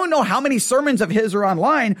 I don't know how many sermons of his are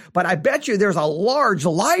online, but I bet you there's a large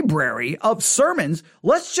library of sermons.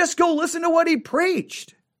 Let's just go listen to what he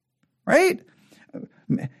preached, right?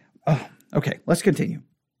 Okay, let's continue.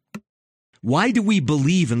 Why do we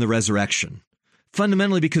believe in the resurrection?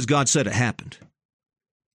 Fundamentally because God said it happened,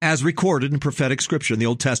 as recorded in prophetic scripture in the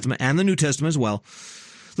Old Testament and the New Testament as well.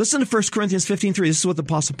 Listen to 1 Corinthians 15:3. This is what the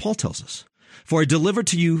Apostle Paul tells us. For I delivered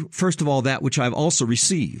to you, first of all, that which I have also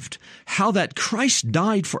received, how that Christ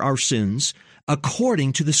died for our sins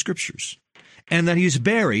according to the Scriptures, and that he was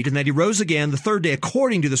buried, and that he rose again the third day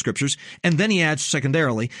according to the Scriptures, and then he adds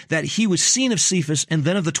secondarily that he was seen of Cephas and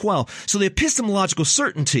then of the 12. So the epistemological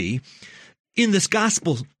certainty in this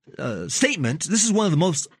gospel statement, this is one of the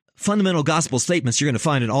most fundamental gospel statements you're going to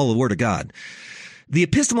find in all the Word of God. The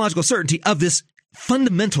epistemological certainty of this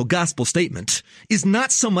fundamental gospel statement is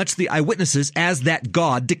not so much the eyewitnesses as that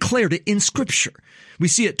God declared it in Scripture. We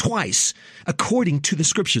see it twice, according to the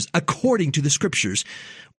Scriptures, according to the Scriptures.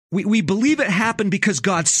 We believe it happened because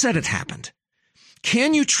God said it happened.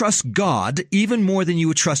 can you trust God even more than you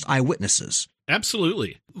would trust eyewitnesses?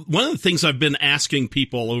 Absolutely. One of the things I've been asking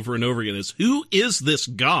people over and over again is, who is this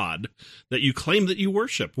God that you claim that you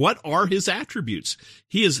worship? What are his attributes?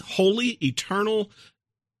 He is holy, eternal,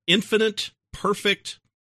 infinite, perfect.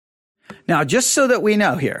 Now, just so that we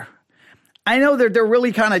know here, I know that they're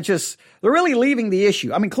really they're really leaving the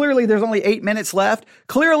issue. I mean, clearly there's only 8 minutes left.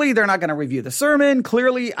 Clearly they're not going to review the sermon.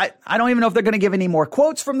 Clearly, I don't even know if they're going to give any more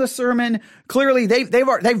quotes from the sermon. Clearly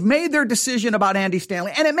they've made their decision about Andy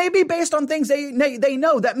Stanley, and it may be based on things they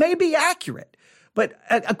know that may be accurate. But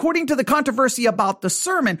according to the controversy about the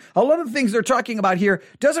sermon, a lot of the things they're talking about here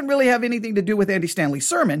doesn't really have anything to do with Andy Stanley's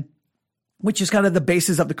sermon, which is kind of the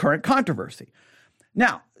basis of the current controversy.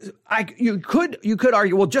 Now, you could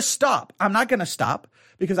argue, well, just stop. I'm not going to stop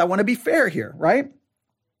because I want to be fair here, right?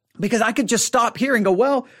 Because I could just stop here and go,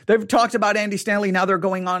 well, they've talked about Andy Stanley. Now they're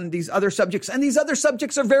going on these other subjects, and these other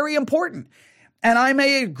subjects are very important. And I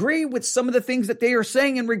may agree with some of the things that they are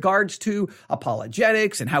saying in regards to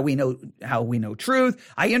apologetics and how we know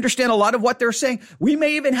truth. I understand a lot of what they're saying. We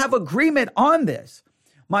may even have agreement on this.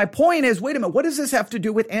 My point is, wait a minute, what does this have to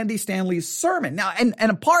do with Andy Stanley's sermon? Now, and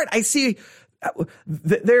in part, I see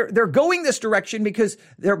they're going this direction because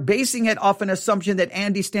they're basing it off an assumption that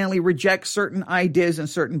Andy Stanley rejects certain ideas and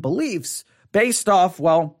certain beliefs based off,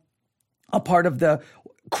 well, a part of the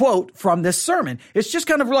quote from this sermon. It's just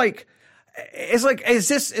kind of like, is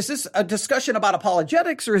this a discussion about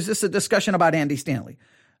apologetics, or is this a discussion about Andy Stanley?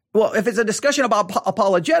 Well, if it's a discussion about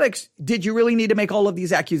apologetics, did you really need to make all of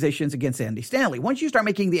these accusations against Andy Stanley? Once you start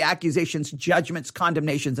making the accusations, judgments,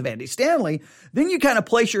 condemnations of Andy Stanley, then you kind of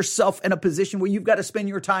place yourself in a position where you've got to spend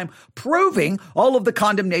your time proving all of the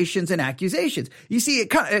condemnations and accusations. You see, it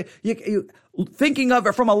kind of, thinking of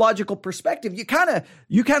it from a logical perspective, you kind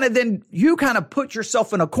of put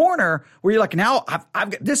yourself in a corner where you're like, now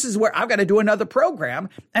this is where I've got to do another program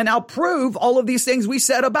and I'll prove all of these things we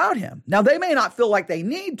said about him. Now, they may not feel like they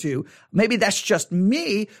need to. Maybe that's just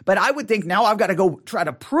me, but I would think now I've got to go try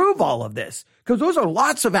to prove all of this because those are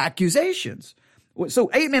lots of accusations.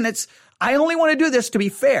 So 8 minutes. I only want to do this to be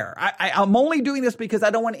fair. I'm only doing this because I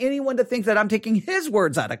don't want anyone to think that I'm taking his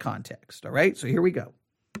words out of context. All right. So here we go.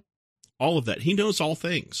 All of that. He knows all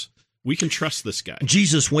things. We can trust this guy.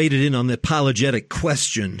 Jesus waded in on the apologetic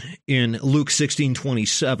question in Luke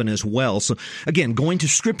 16:27 as well. So again, going to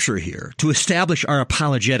Scripture here to establish our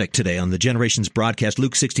apologetic today on the Generations broadcast,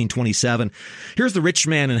 Luke 16:27. Here's the rich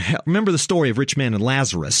man in hell. Remember the story of rich man and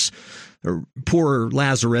Lazarus. Poor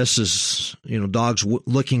Lazarus is, dogs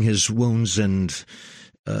licking his wounds, and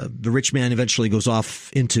the rich man eventually goes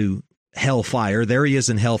off into hellfire. There he is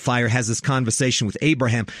in hellfire, has this conversation with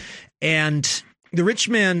Abraham. And the rich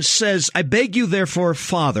man says, I beg you, therefore,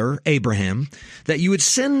 Father Abraham, that you would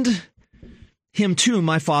send him to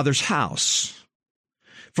my father's house.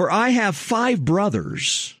 For I have 5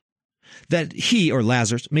 brothers, that he, or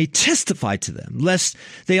Lazarus, may testify to them, lest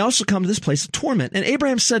they also come to this place of torment. And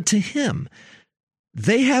Abraham said to him,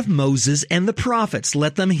 they have Moses and the prophets,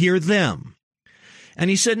 let them hear them. And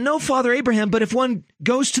he said, no, Father Abraham, but if one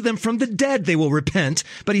goes to them from the dead, they will repent.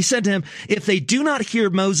 But he said to him, if they do not hear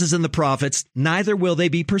Moses and the prophets, neither will they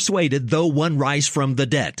be persuaded, though one rise from the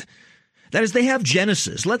dead. That is, they have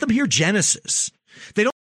Genesis. Let them hear Genesis. They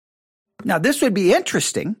don't. Now, this would be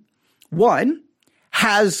interesting. One,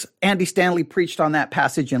 has Andy Stanley preached on that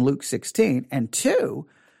passage in Luke 16? And 2,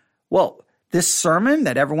 well, this sermon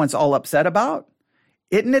that everyone's all upset about,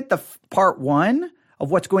 isn't it the part 1 of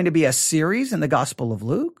what's going to be a series in the Gospel of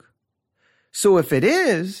Luke? So if it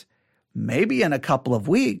is, maybe in a couple of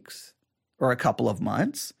weeks or a couple of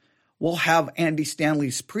months, we'll have Andy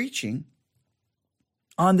Stanley's preaching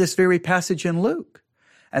on this very passage in Luke.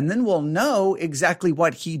 And then we'll know exactly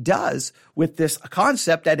what he does with this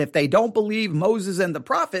concept that if they don't believe Moses and the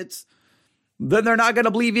prophets, then they're not going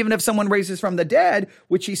to believe even if someone raises from the dead,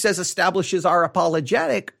 which he says establishes our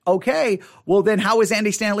apologetic. Okay, well then how is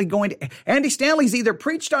Andy Stanley going to? Andy Stanley's either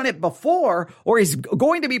preached on it before or he's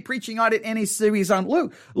going to be preaching on it in a series on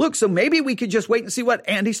Luke. So maybe we could just wait and see what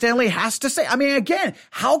Andy Stanley has to say. I mean, again,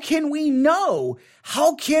 how can we know?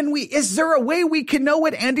 Is there a way we can know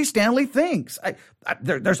what Andy Stanley thinks?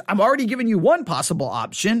 I'm already giving you one possible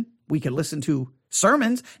option. We could listen to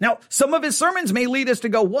sermons. Now, some of his sermons may lead us to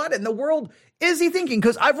go, what in the world is he thinking?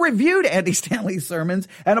 Because I've reviewed Andy Stanley's sermons,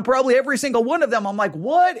 and probably every single one of them, I'm like,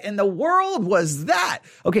 what in the world was that?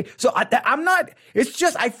 Okay, so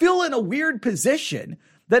I feel in a weird position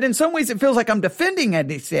that in some ways it feels like I'm defending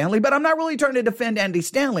Andy Stanley, but I'm not really trying to defend Andy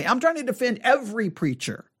Stanley. I'm trying to defend every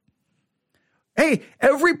preacher. Hey,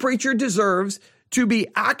 every preacher deserves to be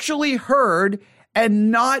actually heard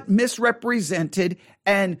and not misrepresented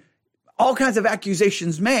and all kinds of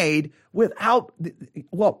accusations made without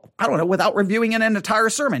reviewing an entire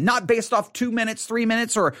sermon, not based off 2 minutes, 3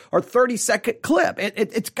 minutes, or 30-second clip.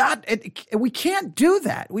 We can't do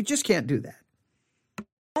that. We just can't do that.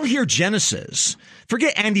 Don't hear Genesis.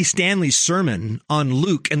 Forget Andy Stanley's sermon on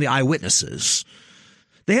Luke and the eyewitnesses.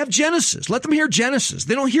 They have Genesis. Let them hear Genesis.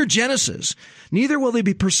 They don't hear Genesis. Neither will they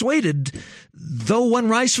be persuaded, though one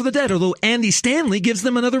rise from the dead, although Andy Stanley gives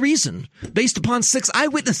them another reason, based upon 6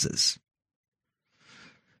 eyewitnesses.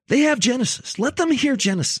 They have Genesis. Let them hear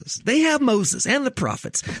Genesis. They have Moses and the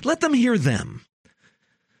prophets. Let them hear them.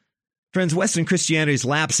 Friends, Western Christianity is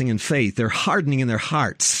lapsing in faith. They're hardening in their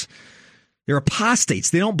hearts. They're apostates.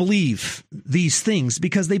 They don't believe these things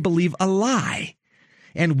because they believe a lie.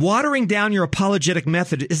 And watering down your apologetic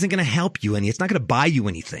method isn't going to help you any. It's not going to buy you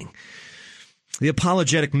anything. The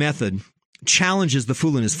apologetic method challenges the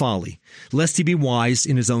fool in his folly, lest he be wise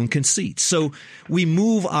in his own conceit. So we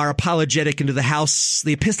move our apologetic into the house,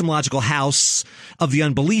 the epistemological house of the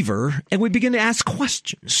unbeliever, and we begin to ask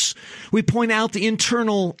questions. We point out the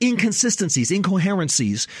internal inconsistencies,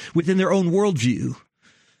 incoherencies within their own worldview.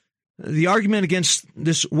 The argument against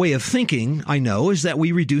this way of thinking, I know, is that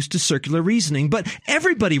we reduce to circular reasoning, but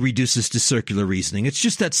everybody reduces to circular reasoning. It's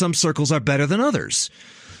just that some circles are better than others.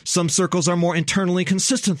 Some circles are more internally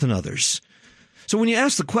consistent than others. So when you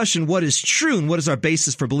ask the question, what is true and what is our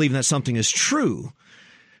basis for believing that something is true,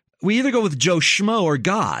 we either go with Joe Schmo or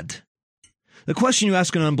God. The question you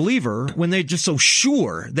ask an unbeliever, when they're just so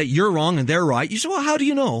sure that you're wrong and they're right, you say, well, how do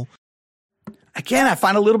you know? Again, I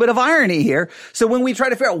find a little bit of irony here. So when we try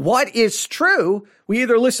to figure out what is true, we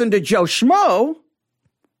either listen to Joe Schmo.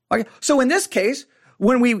 Okay. So in this case,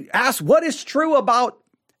 when we ask what is true about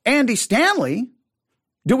Andy Stanley,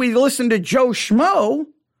 do we listen to Joe Schmo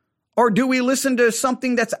or do we listen to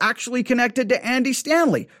something that's actually connected to Andy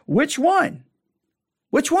Stanley? Which one?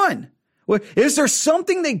 Which one? Is there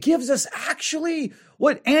something that gives us actually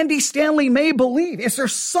what Andy Stanley may believe? Is there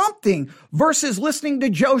something versus listening to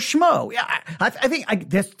Joe Schmo? Yeah, I think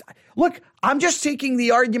look, I'm just taking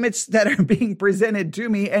the arguments that are being presented to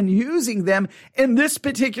me and using them in this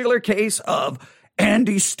particular case of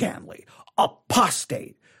Andy Stanley,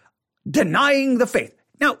 apostate, denying the faith.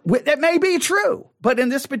 Now, that may be true, but in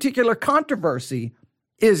this particular controversy,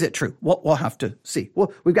 is it true? We'll have to see.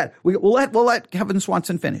 We'll let Kevin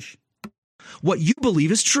Swanson finish. What you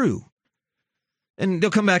believe is true. And they'll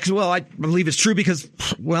come back and say, well, I believe it's true because,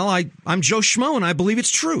 well, I'm Joe Schmo and I believe it's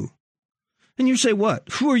true. And you say, what?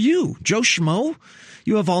 Who are you? Joe Schmo?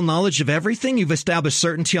 You have all knowledge of everything. You've established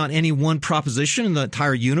certainty on any one proposition in the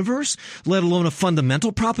entire universe, let alone a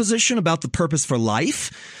fundamental proposition about the purpose for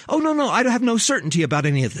life. Oh, no, I have no certainty about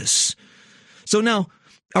any of this. So now,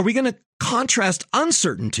 are we going to contrast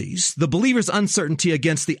uncertainties, the believer's uncertainty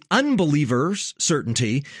against the unbeliever's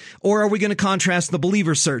certainty, or are we going to contrast the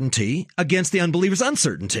believer's certainty against the unbeliever's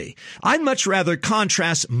uncertainty? I'd much rather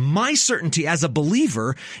contrast my certainty as a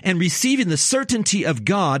believer and receiving the certainty of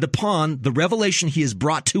God upon the revelation he has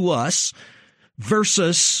brought to us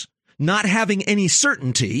versus not having any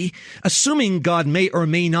certainty, assuming God may or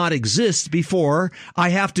may not exist before I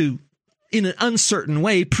have to, in an uncertain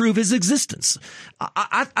way, prove his existence.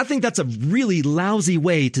 I think that's a really lousy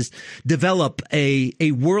way to develop a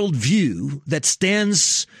worldview that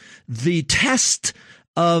stands the test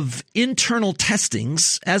of internal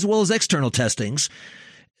testings as well as external testings.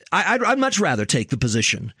 I'd much rather take the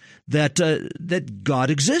position that God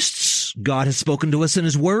exists. God has spoken to us in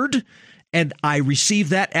his word, and I receive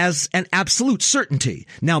that as an absolute certainty.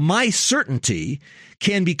 Now, my certainty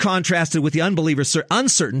can be contrasted with the unbeliever's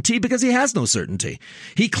uncertainty because he has no certainty.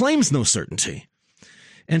 He claims no certainty.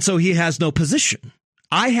 And so he has no position.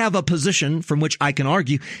 I have a position from which I can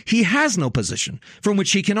argue. He has no position from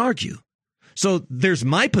which he can argue. So there's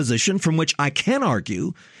my position from which I can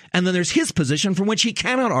argue, and then there's his position from which he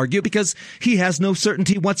cannot argue because he has no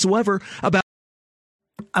certainty whatsoever about.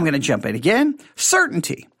 I'm going to jump in again.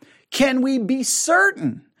 Certainty. Can we be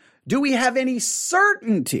certain? Do we have any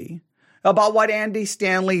certainty about what Andy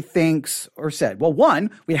Stanley thinks or said? Well,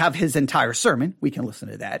 one, we have his entire sermon. We can listen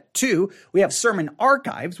to that. Two, we have sermon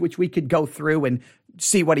archives, which we could go through and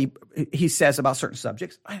see what he says about certain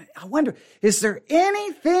subjects. I wonder, is there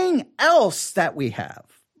anything else that we have?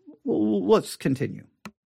 Well, let's continue.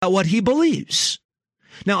 What he believes.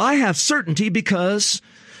 Now, I have certainty because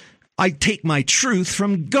I take my truth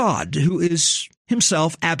from God, who is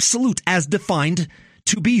himself absolute, as defined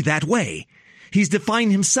to be that way. He's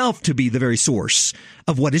defined himself to be the very source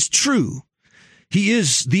of what is true. He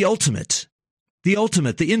is the ultimate, the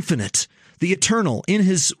infinite, the eternal, in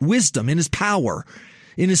his wisdom, in his power,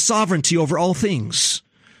 in his sovereignty over all things.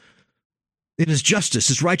 in his justice,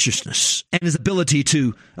 his righteousness, and his ability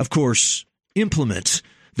to, of course, implement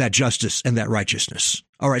that justice and that righteousness.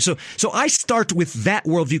 All right, so I start with that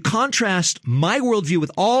worldview, contrast my worldview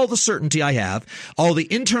with all the certainty I have, all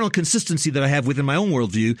the internal consistency that I have within my own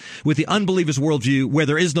worldview, with the unbeliever's worldview where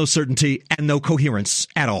there is no certainty and no coherence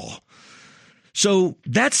at all. So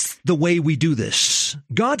that's the way we do this.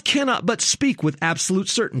 God cannot but speak with absolute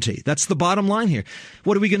certainty. That's the bottom line here.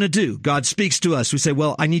 What are we going to do? God speaks to us. We say,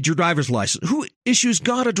 well, I need your driver's license. Who issues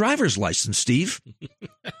God a driver's license, Steve?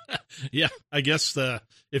 Yeah, I guess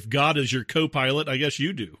if God is your co-pilot, I guess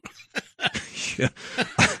you do. Yeah.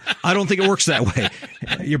 I don't think it works that way.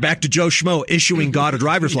 You're back to Joe Schmo issuing God a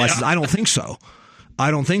driver's license. I don't think so.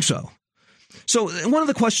 So one of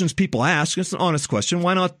the questions people ask, it's an honest question,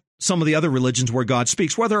 why not some of the other religions where God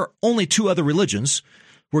speaks? Well, there are only two other religions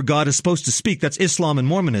where God is supposed to speak. That's Islam and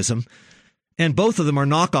Mormonism. And both of them are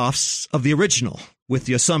knockoffs of the original, with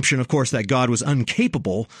the assumption, of course, that God was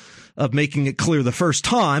incapable of making it clear the first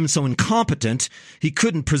time, so incompetent, he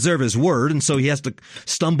couldn't preserve his word, and so he has to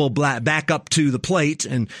stumble back up to the plate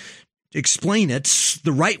and explain it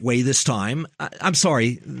the right way this time. I'm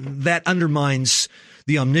sorry, that undermines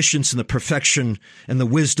the omniscience and the perfection and the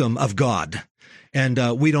wisdom of God.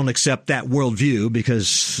 And we don't accept that worldview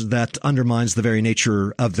because that undermines the very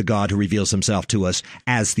nature of the God who reveals himself to us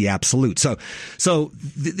as the absolute. So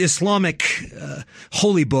the Islamic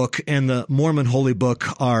holy book and the Mormon holy book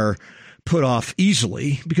are put off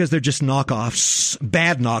easily because they're just knockoffs,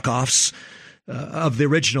 bad knockoffs of the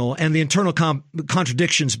original. And the internal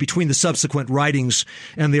contradictions between the subsequent writings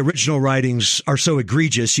and the original writings are so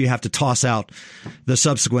egregious, you have to toss out the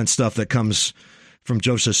subsequent stuff that comes from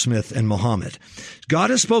Joseph Smith and Muhammad.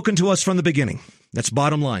 God has spoken to us from the beginning. That's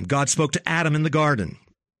bottom line. God spoke to Adam in the garden.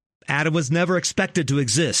 Adam was never expected to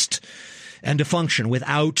exist and to function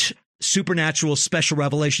without supernatural special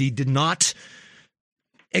revelation. He did not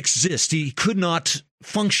exist. He could not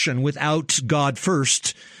function without God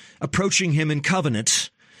first approaching him in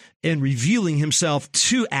covenant and revealing himself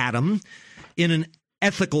to Adam in an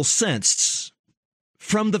ethical sense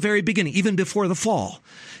from the very beginning, even before the fall.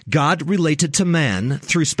 God related to man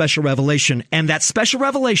through special revelation, and that special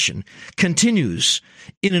revelation continues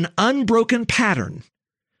in an unbroken pattern,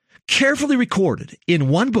 carefully recorded in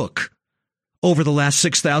one book over the last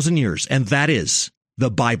 6,000 years, and that is the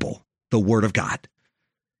Bible, the Word of God.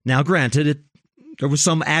 Now, granted, there was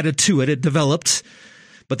some added to it. It developed,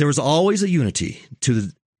 but there was always a unity to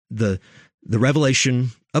the revelation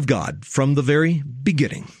of God from the very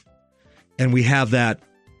beginning, and we have that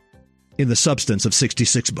in the substance of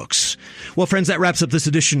 66 books. Well, friends, that wraps up this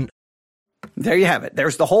edition. There you have it.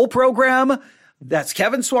 There's the whole program. That's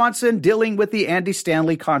Kevin Swanson dealing with the Andy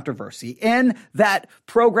Stanley controversy. In that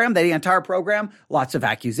program, the entire program, lots of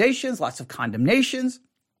accusations, lots of condemnations,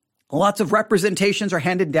 lots of representations are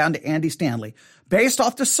handed down to Andy Stanley based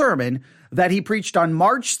off the sermon that he preached on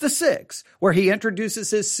March the 6th, where he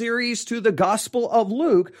introduces his series to the Gospel of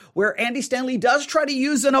Luke, where Andy Stanley does try to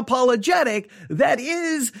use an apologetic that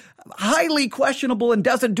is highly questionable and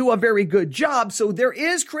doesn't do a very good job. So there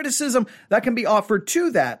is criticism that can be offered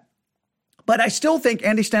to that. But I still think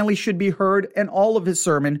Andy Stanley should be heard and all of his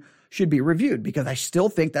sermon should be reviewed, because I still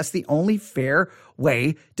think that's the only fair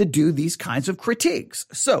way to do these kinds of critiques.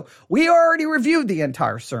 So we already reviewed the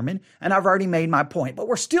entire sermon and I've already made my point, but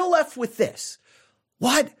we're still left with this.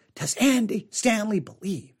 What does Andy Stanley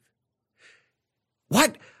believe?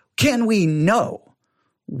 What can we know?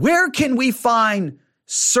 Where can we find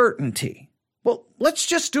certainty? Well, let's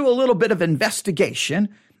just do a little bit of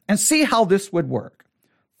investigation and see how this would work.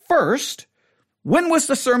 First, when was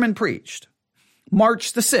the sermon preached?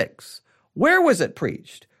 March the 6th. Where was it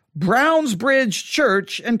preached? Brownsbridge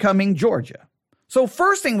Church in Cumming, Georgia. So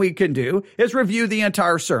first thing we can do is review the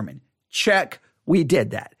entire sermon. Check, we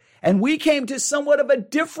did that. And we came to somewhat of a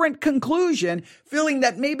different conclusion, feeling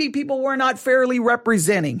that maybe people were not fairly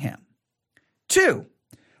representing him. 2,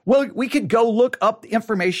 well, we could go look up the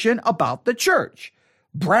information about the church.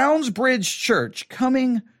 Brownsbridge Church,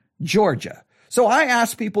 Cumming, Georgia. So I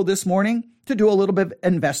asked people this morning to do a little bit of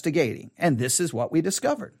investigating, and this is what we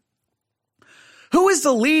discovered. Who is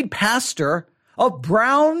the lead pastor of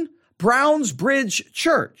Brownsbridge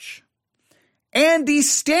Church? Andy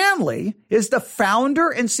Stanley is the founder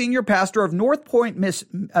and senior pastor of North Point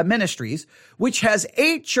Ministries, which has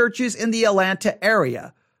 8 churches in the Atlanta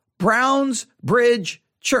area. Brownsbridge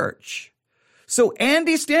Church. So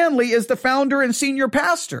Andy Stanley is the founder and senior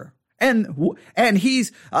pastor. And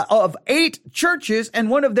he's of 8 churches, and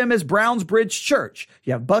one of them is Brownsbridge Church.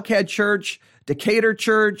 You have Buckhead Church, Decatur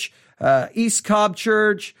Church, East Cobb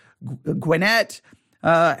Church, Gwinnett,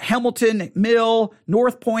 Hamilton Mill,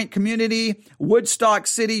 North Point Community, Woodstock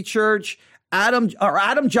City Church. Adam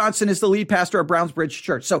Johnson is the lead pastor of Brownsbridge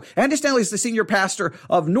Church. So Andy Stanley is the senior pastor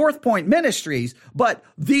of North Point Ministries, but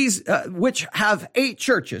these, which have 8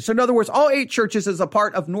 churches. So in other words, all 8 churches is a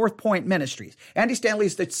part of North Point Ministries. Andy Stanley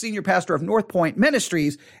is the senior pastor of North Point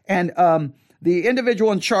Ministries, and the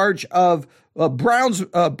individual in charge of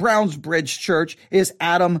Brownsbridge Church is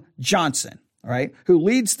Adam Johnson. All right, who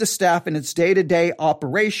leads the staff in its day-to-day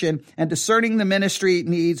operation and discerning the ministry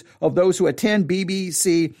needs of those who attend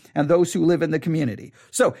BBC and those who live in the community.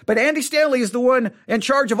 So, but Andy Stanley is the one in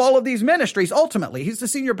charge of all of these ministries. Ultimately, he's the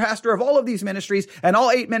senior pastor of all of these ministries, and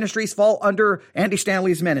all 8 ministries fall under Andy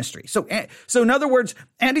Stanley's ministry. So in other words,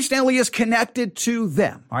 Andy Stanley is connected to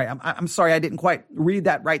them. All right, I'm sorry I didn't quite read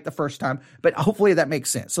that right the first time, but hopefully that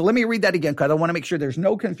makes sense. So let me read that again, because I want to make sure there's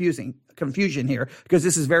no confusion here, because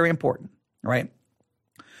this is very important. Right?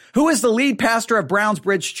 Who is the lead pastor of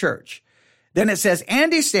Brownsbridge Church? Then it says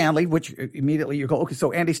Andy Stanley, which immediately you go, okay,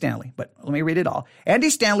 so Andy Stanley, but let me read it all. Andy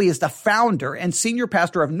Stanley is the founder and senior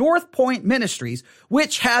pastor of North Point Ministries,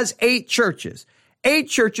 which has 8 churches. 8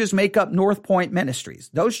 churches make up North Point Ministries.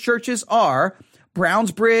 Those churches are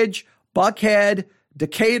Brownsbridge, Buckhead,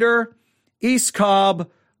 Decatur, East Cobb,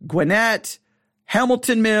 Gwinnett,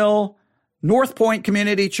 Hamilton Mill, North Point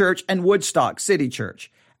Community Church, and Woodstock City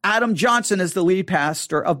Church. Adam Johnson is the lead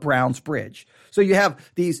pastor of Brownsbridge. So you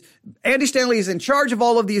have these, Andy Stanley is in charge of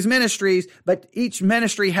all of these ministries, but each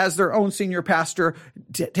ministry has their own senior pastor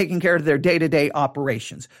taking care of their day-to-day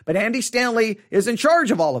operations. But Andy Stanley is in charge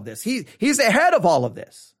of all of this. He's the head of all of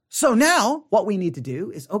this. So now what we need to do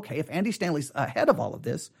is, okay, if Andy Stanley's ahead of all of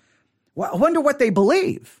this, well, I wonder what they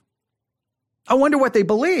believe.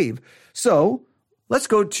 So let's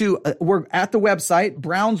go to, we're at the website,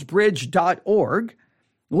 brownsbridge.org.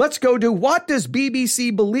 Let's go to, what does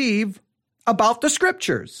BBC believe about the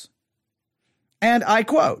scriptures? And I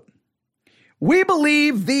quote, "We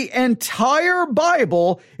believe the entire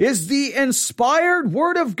Bible is the inspired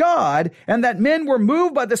word of God, and that men were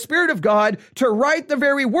moved by the Spirit of God to write the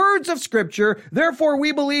very words of scripture. Therefore,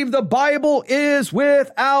 we believe the Bible is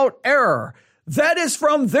without error." That is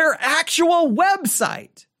from their actual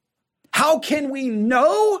website. How can we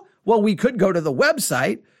know? Well, we could go to the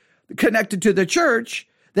website connected to the church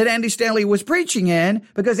that Andy Stanley was preaching in,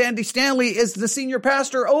 because Andy Stanley is the senior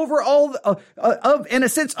pastor over all in a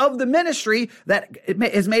sense of the ministry that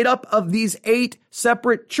is made up of these 8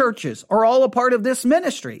 separate churches, are all a part of this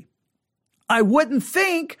ministry. I wouldn't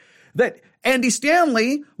think that Andy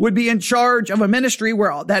Stanley would be in charge of a ministry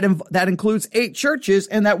where that includes 8 churches,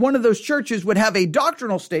 and that one of those churches would have a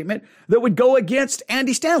doctrinal statement that would go against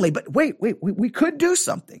Andy Stanley. But wait, we could do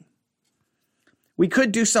something. We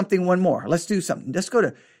could do something one more. Let's do something. Let's go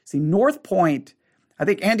to, North Point. I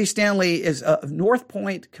think Andy Stanley is North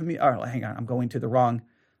Point. Oh, hang on. I'm going to the wrong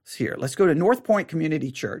here. Let's go to North Point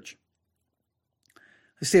Community Church.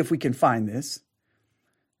 Let's see if we can find this.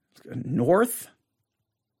 North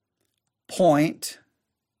Point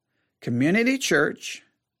Community Church.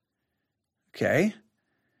 Okay.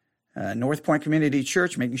 North Point Community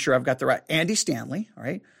Church, making sure I've got the right Andy Stanley. All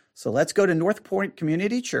right. So let's go to North Point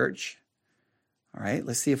Community Church. All right,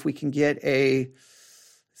 let's see if we can get let's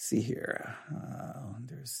see here.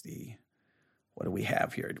 What do we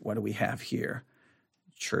have here?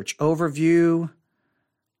 Church overview.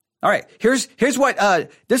 All right, here's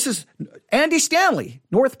what, this is Andy Stanley,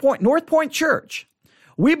 North Point Church.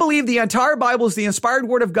 "We believe the entire Bible is the inspired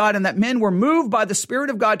word of God, and that men were moved by the Spirit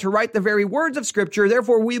of God to write the very words of scripture.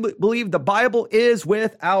 Therefore, we believe the Bible is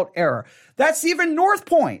without error." That's even North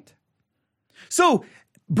Point. So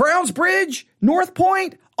Brownsbridge, North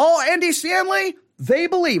Point, all Andy Stanley, they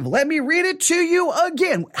believe. Let me read it to you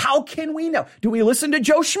again. How can we know? Do we listen to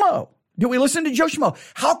Joe Schmo?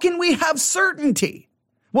 How can we have certainty?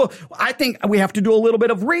 Well, I think we have to do a little bit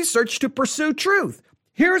of research to pursue truth.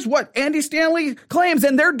 Here's what Andy Stanley claims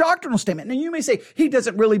in their doctrinal statement. And you may say, he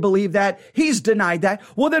doesn't really believe that. He's denied that.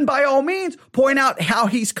 Well, then by all means, point out how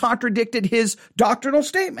he's contradicted his doctrinal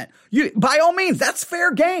statement. By all means, that's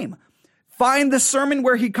fair game. Find the sermon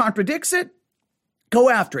where he contradicts it, go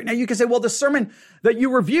after it. Now you can say, well, the sermon that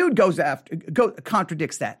you reviewed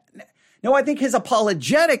contradicts that. Now I think his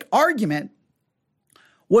apologetic argument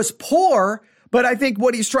was poor, but I think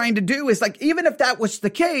what he's trying to do is, like, even if that was the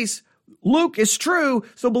case, Luke is true,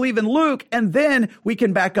 so believe in Luke, and then we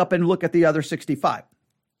can back up and look at the other 65.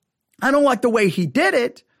 I don't like the way he did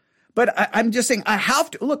it, but I'm just saying I have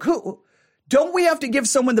to look. Don't we have to give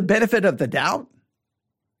someone the benefit of the doubt?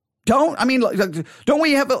 Don't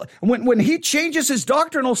we have when he changes his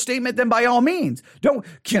doctrinal statement, then by all means,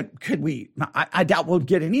 could we, I doubt we'll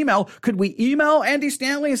get an email. Could we email Andy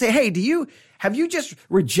Stanley and say, hey, have you just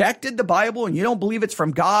rejected the Bible and you don't believe it's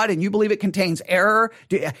from God and you believe it contains error?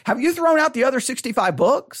 Have you thrown out the other 65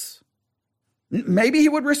 books? Maybe he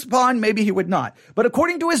would respond, maybe he would not. But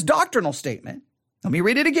according to his doctrinal statement, let me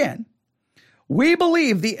read it again. We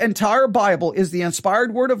believe the entire Bible is the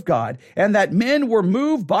inspired word of God and that men were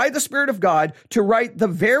moved by the Spirit of God to write the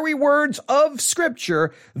very words of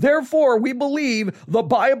Scripture. Therefore, we believe the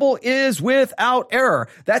Bible is without error.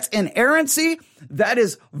 That's inerrancy. That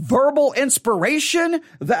is verbal inspiration.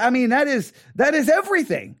 That is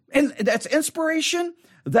everything. And that's inspiration.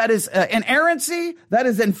 That is inerrancy. That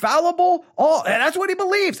is infallible. That's what he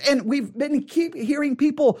believes. And we've been keep hearing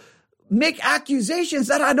people make accusations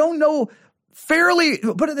that I don't know fairly,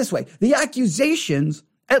 put it this way, the accusations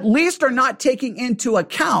at least are not taking into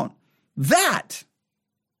account that.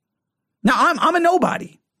 Now, I'm a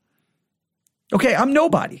nobody. Okay, I'm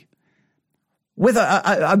nobody with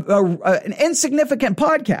an insignificant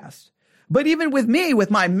podcast. But even with me,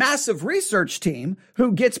 with my massive research team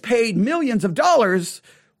who gets paid millions of dollars,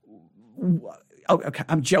 okay,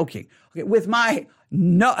 I'm joking. Okay,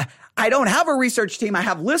 I don't have a research team. I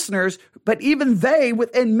have listeners, but even they,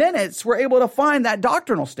 within minutes, were able to find that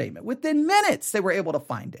doctrinal statement. Within minutes, they were able to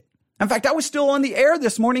find it. In fact, I was still on the air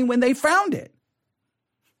this morning when they found it.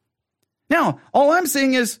 Now, all I'm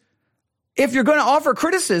saying is, if you're going to offer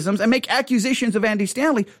criticisms and make accusations of Andy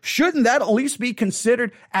Stanley, shouldn't that at least be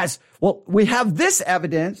considered as, well, we have this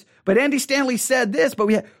evidence, but Andy Stanley said this,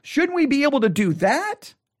 but shouldn't we be able to do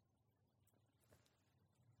that?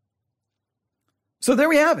 So there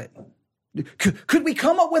we have it. Could we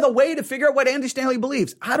come up with a way to figure out what Andy Stanley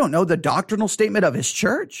believes? I don't know, the doctrinal statement of his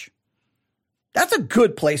church. That's a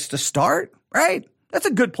good place to start, right? That's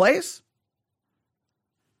a good place.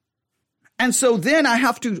 And so then I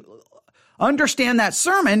have to understand that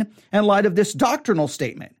sermon in light of this doctrinal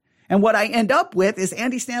statement. And what I end up with is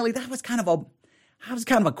Andy Stanley, that was kind of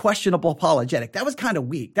a questionable apologetic. That was kind of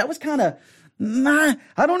weak. That was kind of,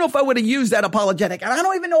 I don't know if I would have used that apologetic. And I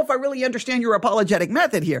don't even know if I really understand your apologetic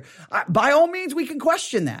method here. By all means, we can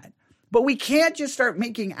question that. But we can't just start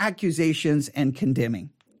making accusations and condemning.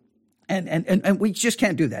 And we just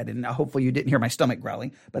can't do that. And hopefully you didn't hear my stomach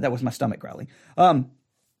growling, but that was my stomach growling.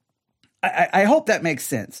 I hope that makes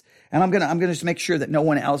sense. And I'm gonna just make sure that no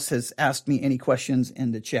one else has asked me any questions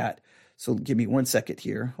in the chat. So give me 1 second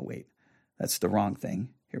here. Oh, wait, that's the wrong thing.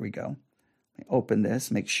 Here we go. Let me open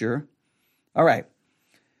this, make sure. All right.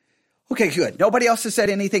 Okay, good. Nobody else has said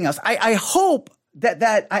anything else. I hope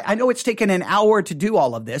that I know it's taken an hour to do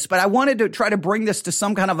all of this, but I wanted to try to bring this to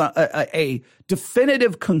some kind of a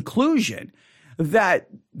definitive conclusion that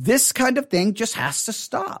this kind of thing just has to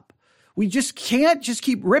stop. We just can't just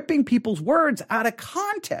keep ripping people's words out of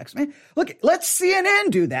context, man. Look, let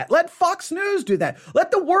CNN do that. Let Fox News do that.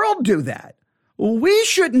 Let the world do that. We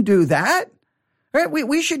shouldn't do that, right?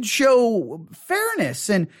 We should show fairness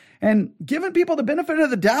and giving people the benefit of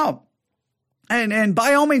the doubt. And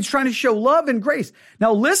by all means, trying to show love and grace.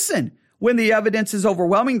 Now, listen, when the evidence is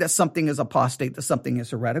overwhelming that something is apostate, that something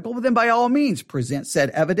is heretical, then by all means, present said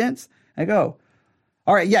evidence. I go,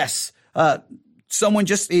 all right, yes, someone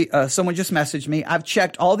just messaged me. I've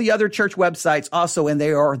checked all the other church websites also, and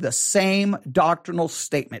they are the same doctrinal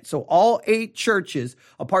statement. So all 8 churches,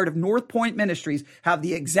 a part of North Point Ministries, have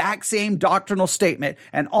the exact same doctrinal statement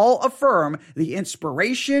and all affirm the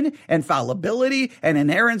inspiration, infallibility, and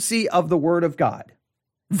inerrancy of the Word of God.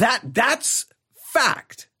 That's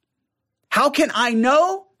fact. How can I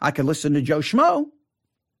know? I can listen to Joe Schmo.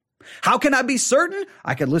 How can I be certain?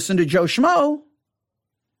 I could listen to Joe Schmo.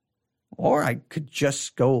 Or I could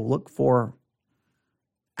just go look for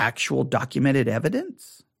actual documented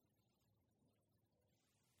evidence.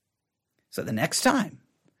 So the next time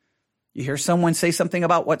you hear someone say something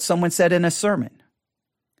about what someone said in a sermon,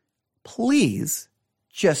 please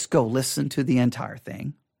just go listen to the entire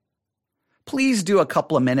thing. Please do a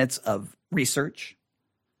couple of minutes of research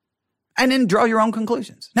and then draw your own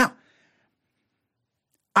conclusions. Now,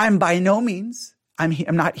 I'm by no means, I'm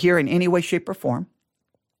not here in any way, shape, or form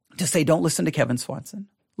to say, don't listen to Kevin Swanson.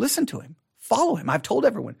 Listen to him. Follow him. I've told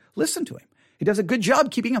everyone, listen to him. He does a good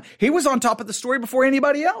job keeping up. He was on top of the story before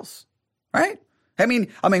anybody else, right? I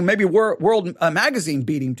mean, maybe World Magazine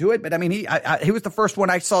beat him to it, but I mean, he was the first one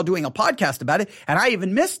I saw doing a podcast about it, and I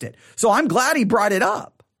even missed it. So I'm glad he brought it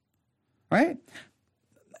up, right?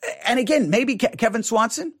 And again, maybe Kevin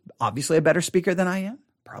Swanson, obviously a better speaker than I am,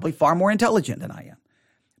 probably far more intelligent than I am.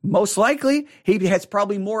 Most likely, he has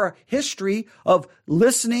probably more history of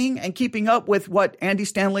listening and keeping up with what Andy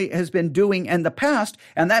Stanley has been doing in the past,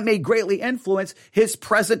 and that may greatly influence his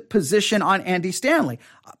present position on Andy Stanley.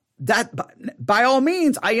 That, by all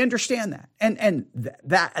means, I understand that, and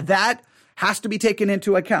that has to be taken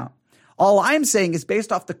into account. All I'm saying is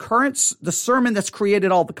based off the sermon that's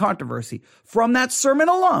created all the controversy. From that sermon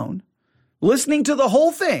alone, listening to the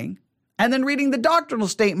whole thing, and then reading the doctrinal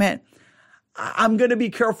statement, I'm going to be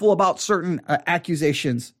careful about certain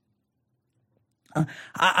accusations.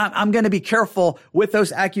 I'm going to be careful with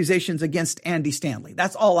those accusations against Andy Stanley.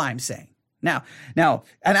 That's all I'm saying. Now,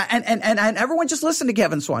 and everyone just listen to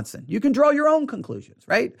Kevin Swanson. You can draw your own conclusions,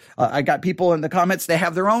 right? I got people in the comments, they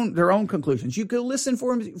have their own conclusions. You can listen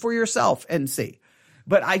for yourself and see.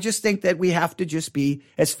 But I just think that we have to just be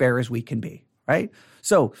as fair as we can be, right?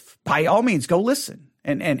 So by all means, go listen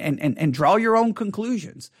and draw your own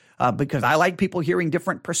conclusions. Because I like people hearing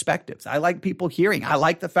different perspectives. I like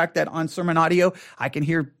the fact that on sermon audio, I can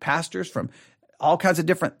hear pastors from all kinds of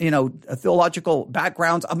different, theological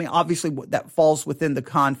backgrounds. I mean, obviously that falls within the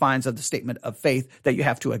confines of the statement of faith that you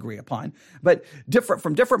have to agree upon, but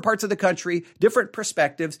from different parts of the country, different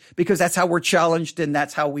perspectives, because that's how we're challenged and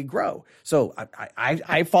that's how we grow. So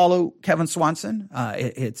I follow Kevin Swanson.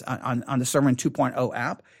 It's on the Sermon 2.0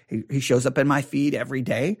 app. He shows up in my feed every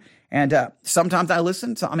day. And sometimes I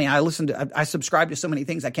listen. I subscribe to so many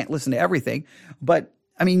things. I can't listen to everything. But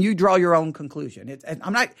I mean, you draw your own conclusion.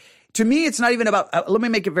 To me, it's not even about, let me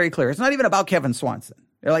make it very clear. It's not even about Kevin Swanson.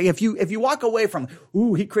 Like if you walk away from,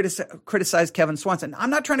 he criticized Kevin Swanson. I'm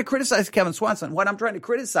not trying to criticize Kevin Swanson. What I'm trying to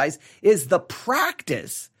criticize is the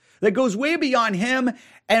practice that goes way beyond him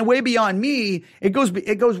and way beyond me. It goes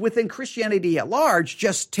within Christianity at large,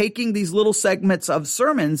 just taking these little segments of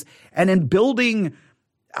sermons and then building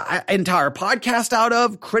an entire podcast out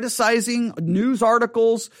of, criticizing news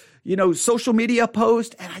articles, social media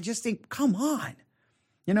posts. And I just think, come on.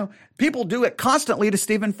 People do it constantly to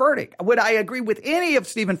Stephen Furtick. Would I agree with any of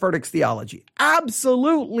Stephen Furtick's theology?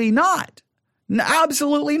 Absolutely not.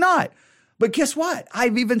 Absolutely not. But guess what?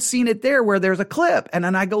 I've even seen it there where there's a clip and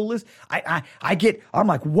then I go listen. I'm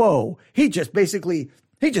like, whoa, he just basically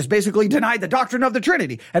denied the doctrine of the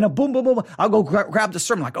Trinity. And boom, boom, boom. I'll go grab the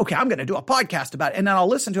sermon like, okay, I'm going to do a podcast about it. And then I'll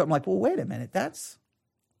listen to it. I'm like, well, wait a minute. That's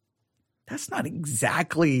not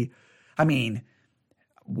exactly,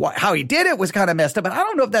 how he did it was kind of messed up, but I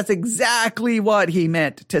don't know if that's exactly what he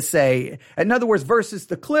meant to say. In other words, versus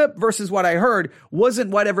the clip versus what I heard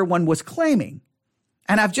wasn't what everyone was claiming.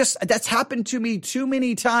 And that's happened to me too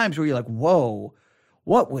many times where you're like, whoa,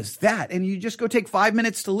 what was that? And you just go take 5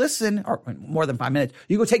 minutes to listen, or more than 5 minutes.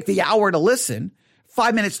 You go take the hour to listen,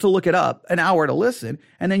 5 minutes to look it up, an hour to listen.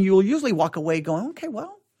 And then you'll usually walk away going, okay,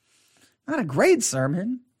 well, not a great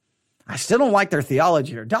sermon. I still don't like their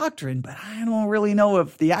theology or doctrine, but I don't really know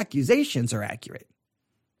if the accusations are accurate.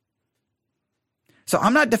 So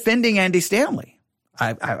I'm not defending Andy Stanley.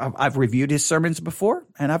 I've reviewed his sermons before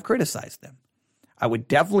and I've criticized them. I would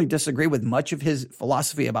definitely disagree with much of his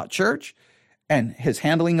philosophy about church and his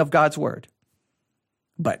handling of God's word.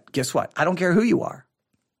 But guess what? I don't care who you are.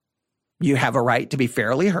 You have a right to be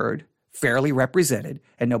fairly heard, fairly represented,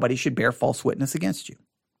 and nobody should bear false witness against you.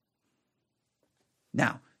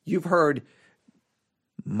 Now, you've heard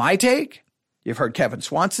my take. You've heard Kevin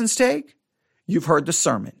Swanson's take. You've heard the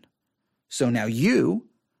sermon. So now you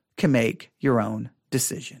can make your own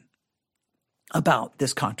decision about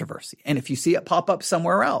this controversy. And if you see it pop up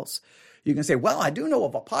somewhere else, you can say, well, I do know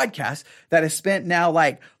of a podcast that has spent now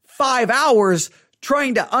like 5 hours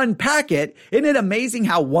trying to unpack it. Isn't it amazing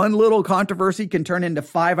how one little controversy can turn into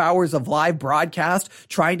 5 hours of live broadcast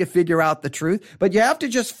trying to figure out the truth? But you have to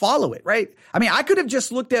just follow it, right? I could have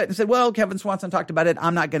just looked at it and said, well, Kevin Swanson talked about it.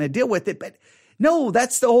 I'm not going to deal with it. But no,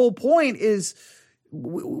 that's the whole point is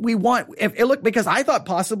we want, because I thought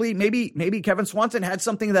possibly maybe Kevin Swanson had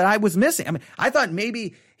something that I was missing. I thought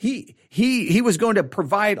maybe he was going to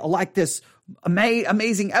provide like this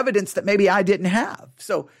amazing evidence that maybe I didn't have.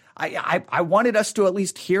 So I wanted us to at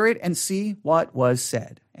least hear it and see what was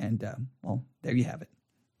said. And, well, there you have it.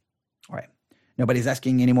 All right. Nobody's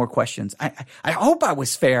asking any more questions. I hope I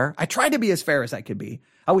was fair. I tried to be as fair as I could be.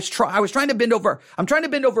 I was trying to bend over. I'm trying to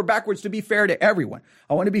bend over backwards to be fair to everyone.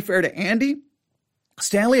 I want to be fair to Andy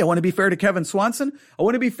Stanley. I want to be fair to Kevin Swanson. I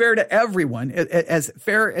want to be fair to everyone, as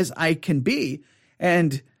fair as I can be.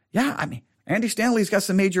 And yeah, Andy Stanley's got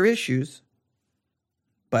some major issues,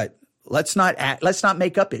 but let's not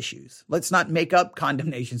make up issues. Let's not make up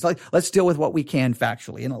condemnations. Let's deal with what we can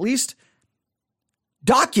factually and at least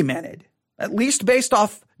documented, at least based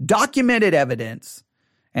off documented evidence.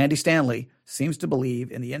 Andy Stanley seems to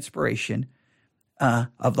believe in the inspiration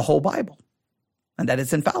of the whole Bible, and that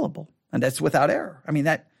it's infallible and that's without error. I mean,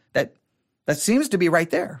 that seems to be right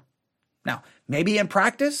there. Now, maybe in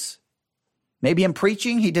practice, maybe in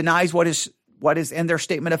preaching, he denies what is in their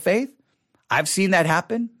statement of faith. I've seen that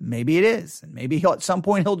happen. Maybe it is. And maybe at some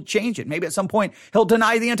point he'll change it. Maybe at some point he'll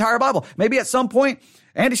deny the entire Bible. Maybe at some point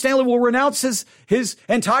Andy Stanley will renounce his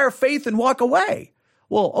entire faith and walk away.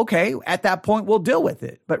 Well, okay, at that point we'll deal with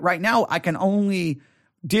it. But right now I can only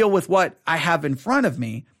deal with what I have in front of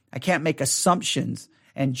me. I can't make assumptions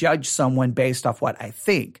and judge someone based off what I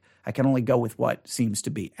think. I can only go with what seems to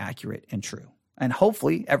be accurate and true. And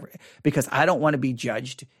hopefully, because I don't want to be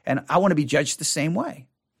judged, and I want to be judged the same way.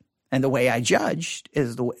 And the way I judged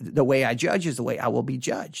is the way I judge is the way I will be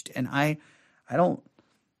judged. And I don't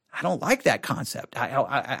like that concept.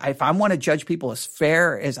 If I want to judge people as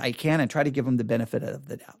fair as I can and try to give them the benefit of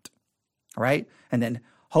the doubt, all right? And then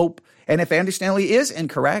hope. And if Andy Stanley is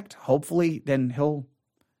incorrect, hopefully then he'll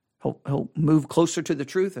move closer to the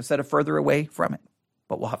truth instead of further away from it.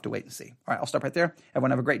 But we'll have to wait and see. All right, I'll stop right there.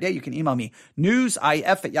 Everyone have a great day. You can email me,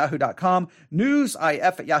 newsif@yahoo.com,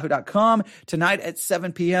 newsif@yahoo.com. Tonight at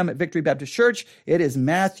 7 p.m. at Victory Baptist Church, it is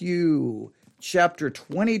Matthew chapter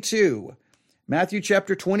 22. Matthew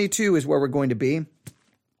chapter 22 is where we're going to be.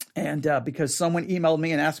 And because someone emailed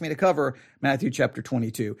me and asked me to cover Matthew chapter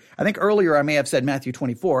 22. I think earlier I may have said Matthew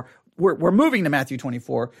 24. We're moving to Matthew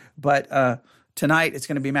 24, but tonight it's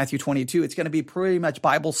going to be Matthew 22. It's going to be pretty much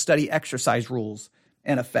Bible study exercise rules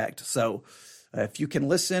in effect. So if you can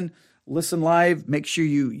listen live, make sure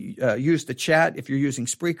you use the chat if you're using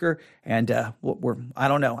Spreaker. And I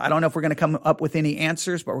don't know if we're going to come up with any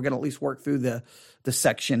answers, but we're going to at least work through the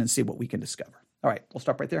section and see what we can discover. All right, we'll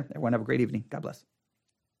stop right there. Everyone have a great evening. God bless.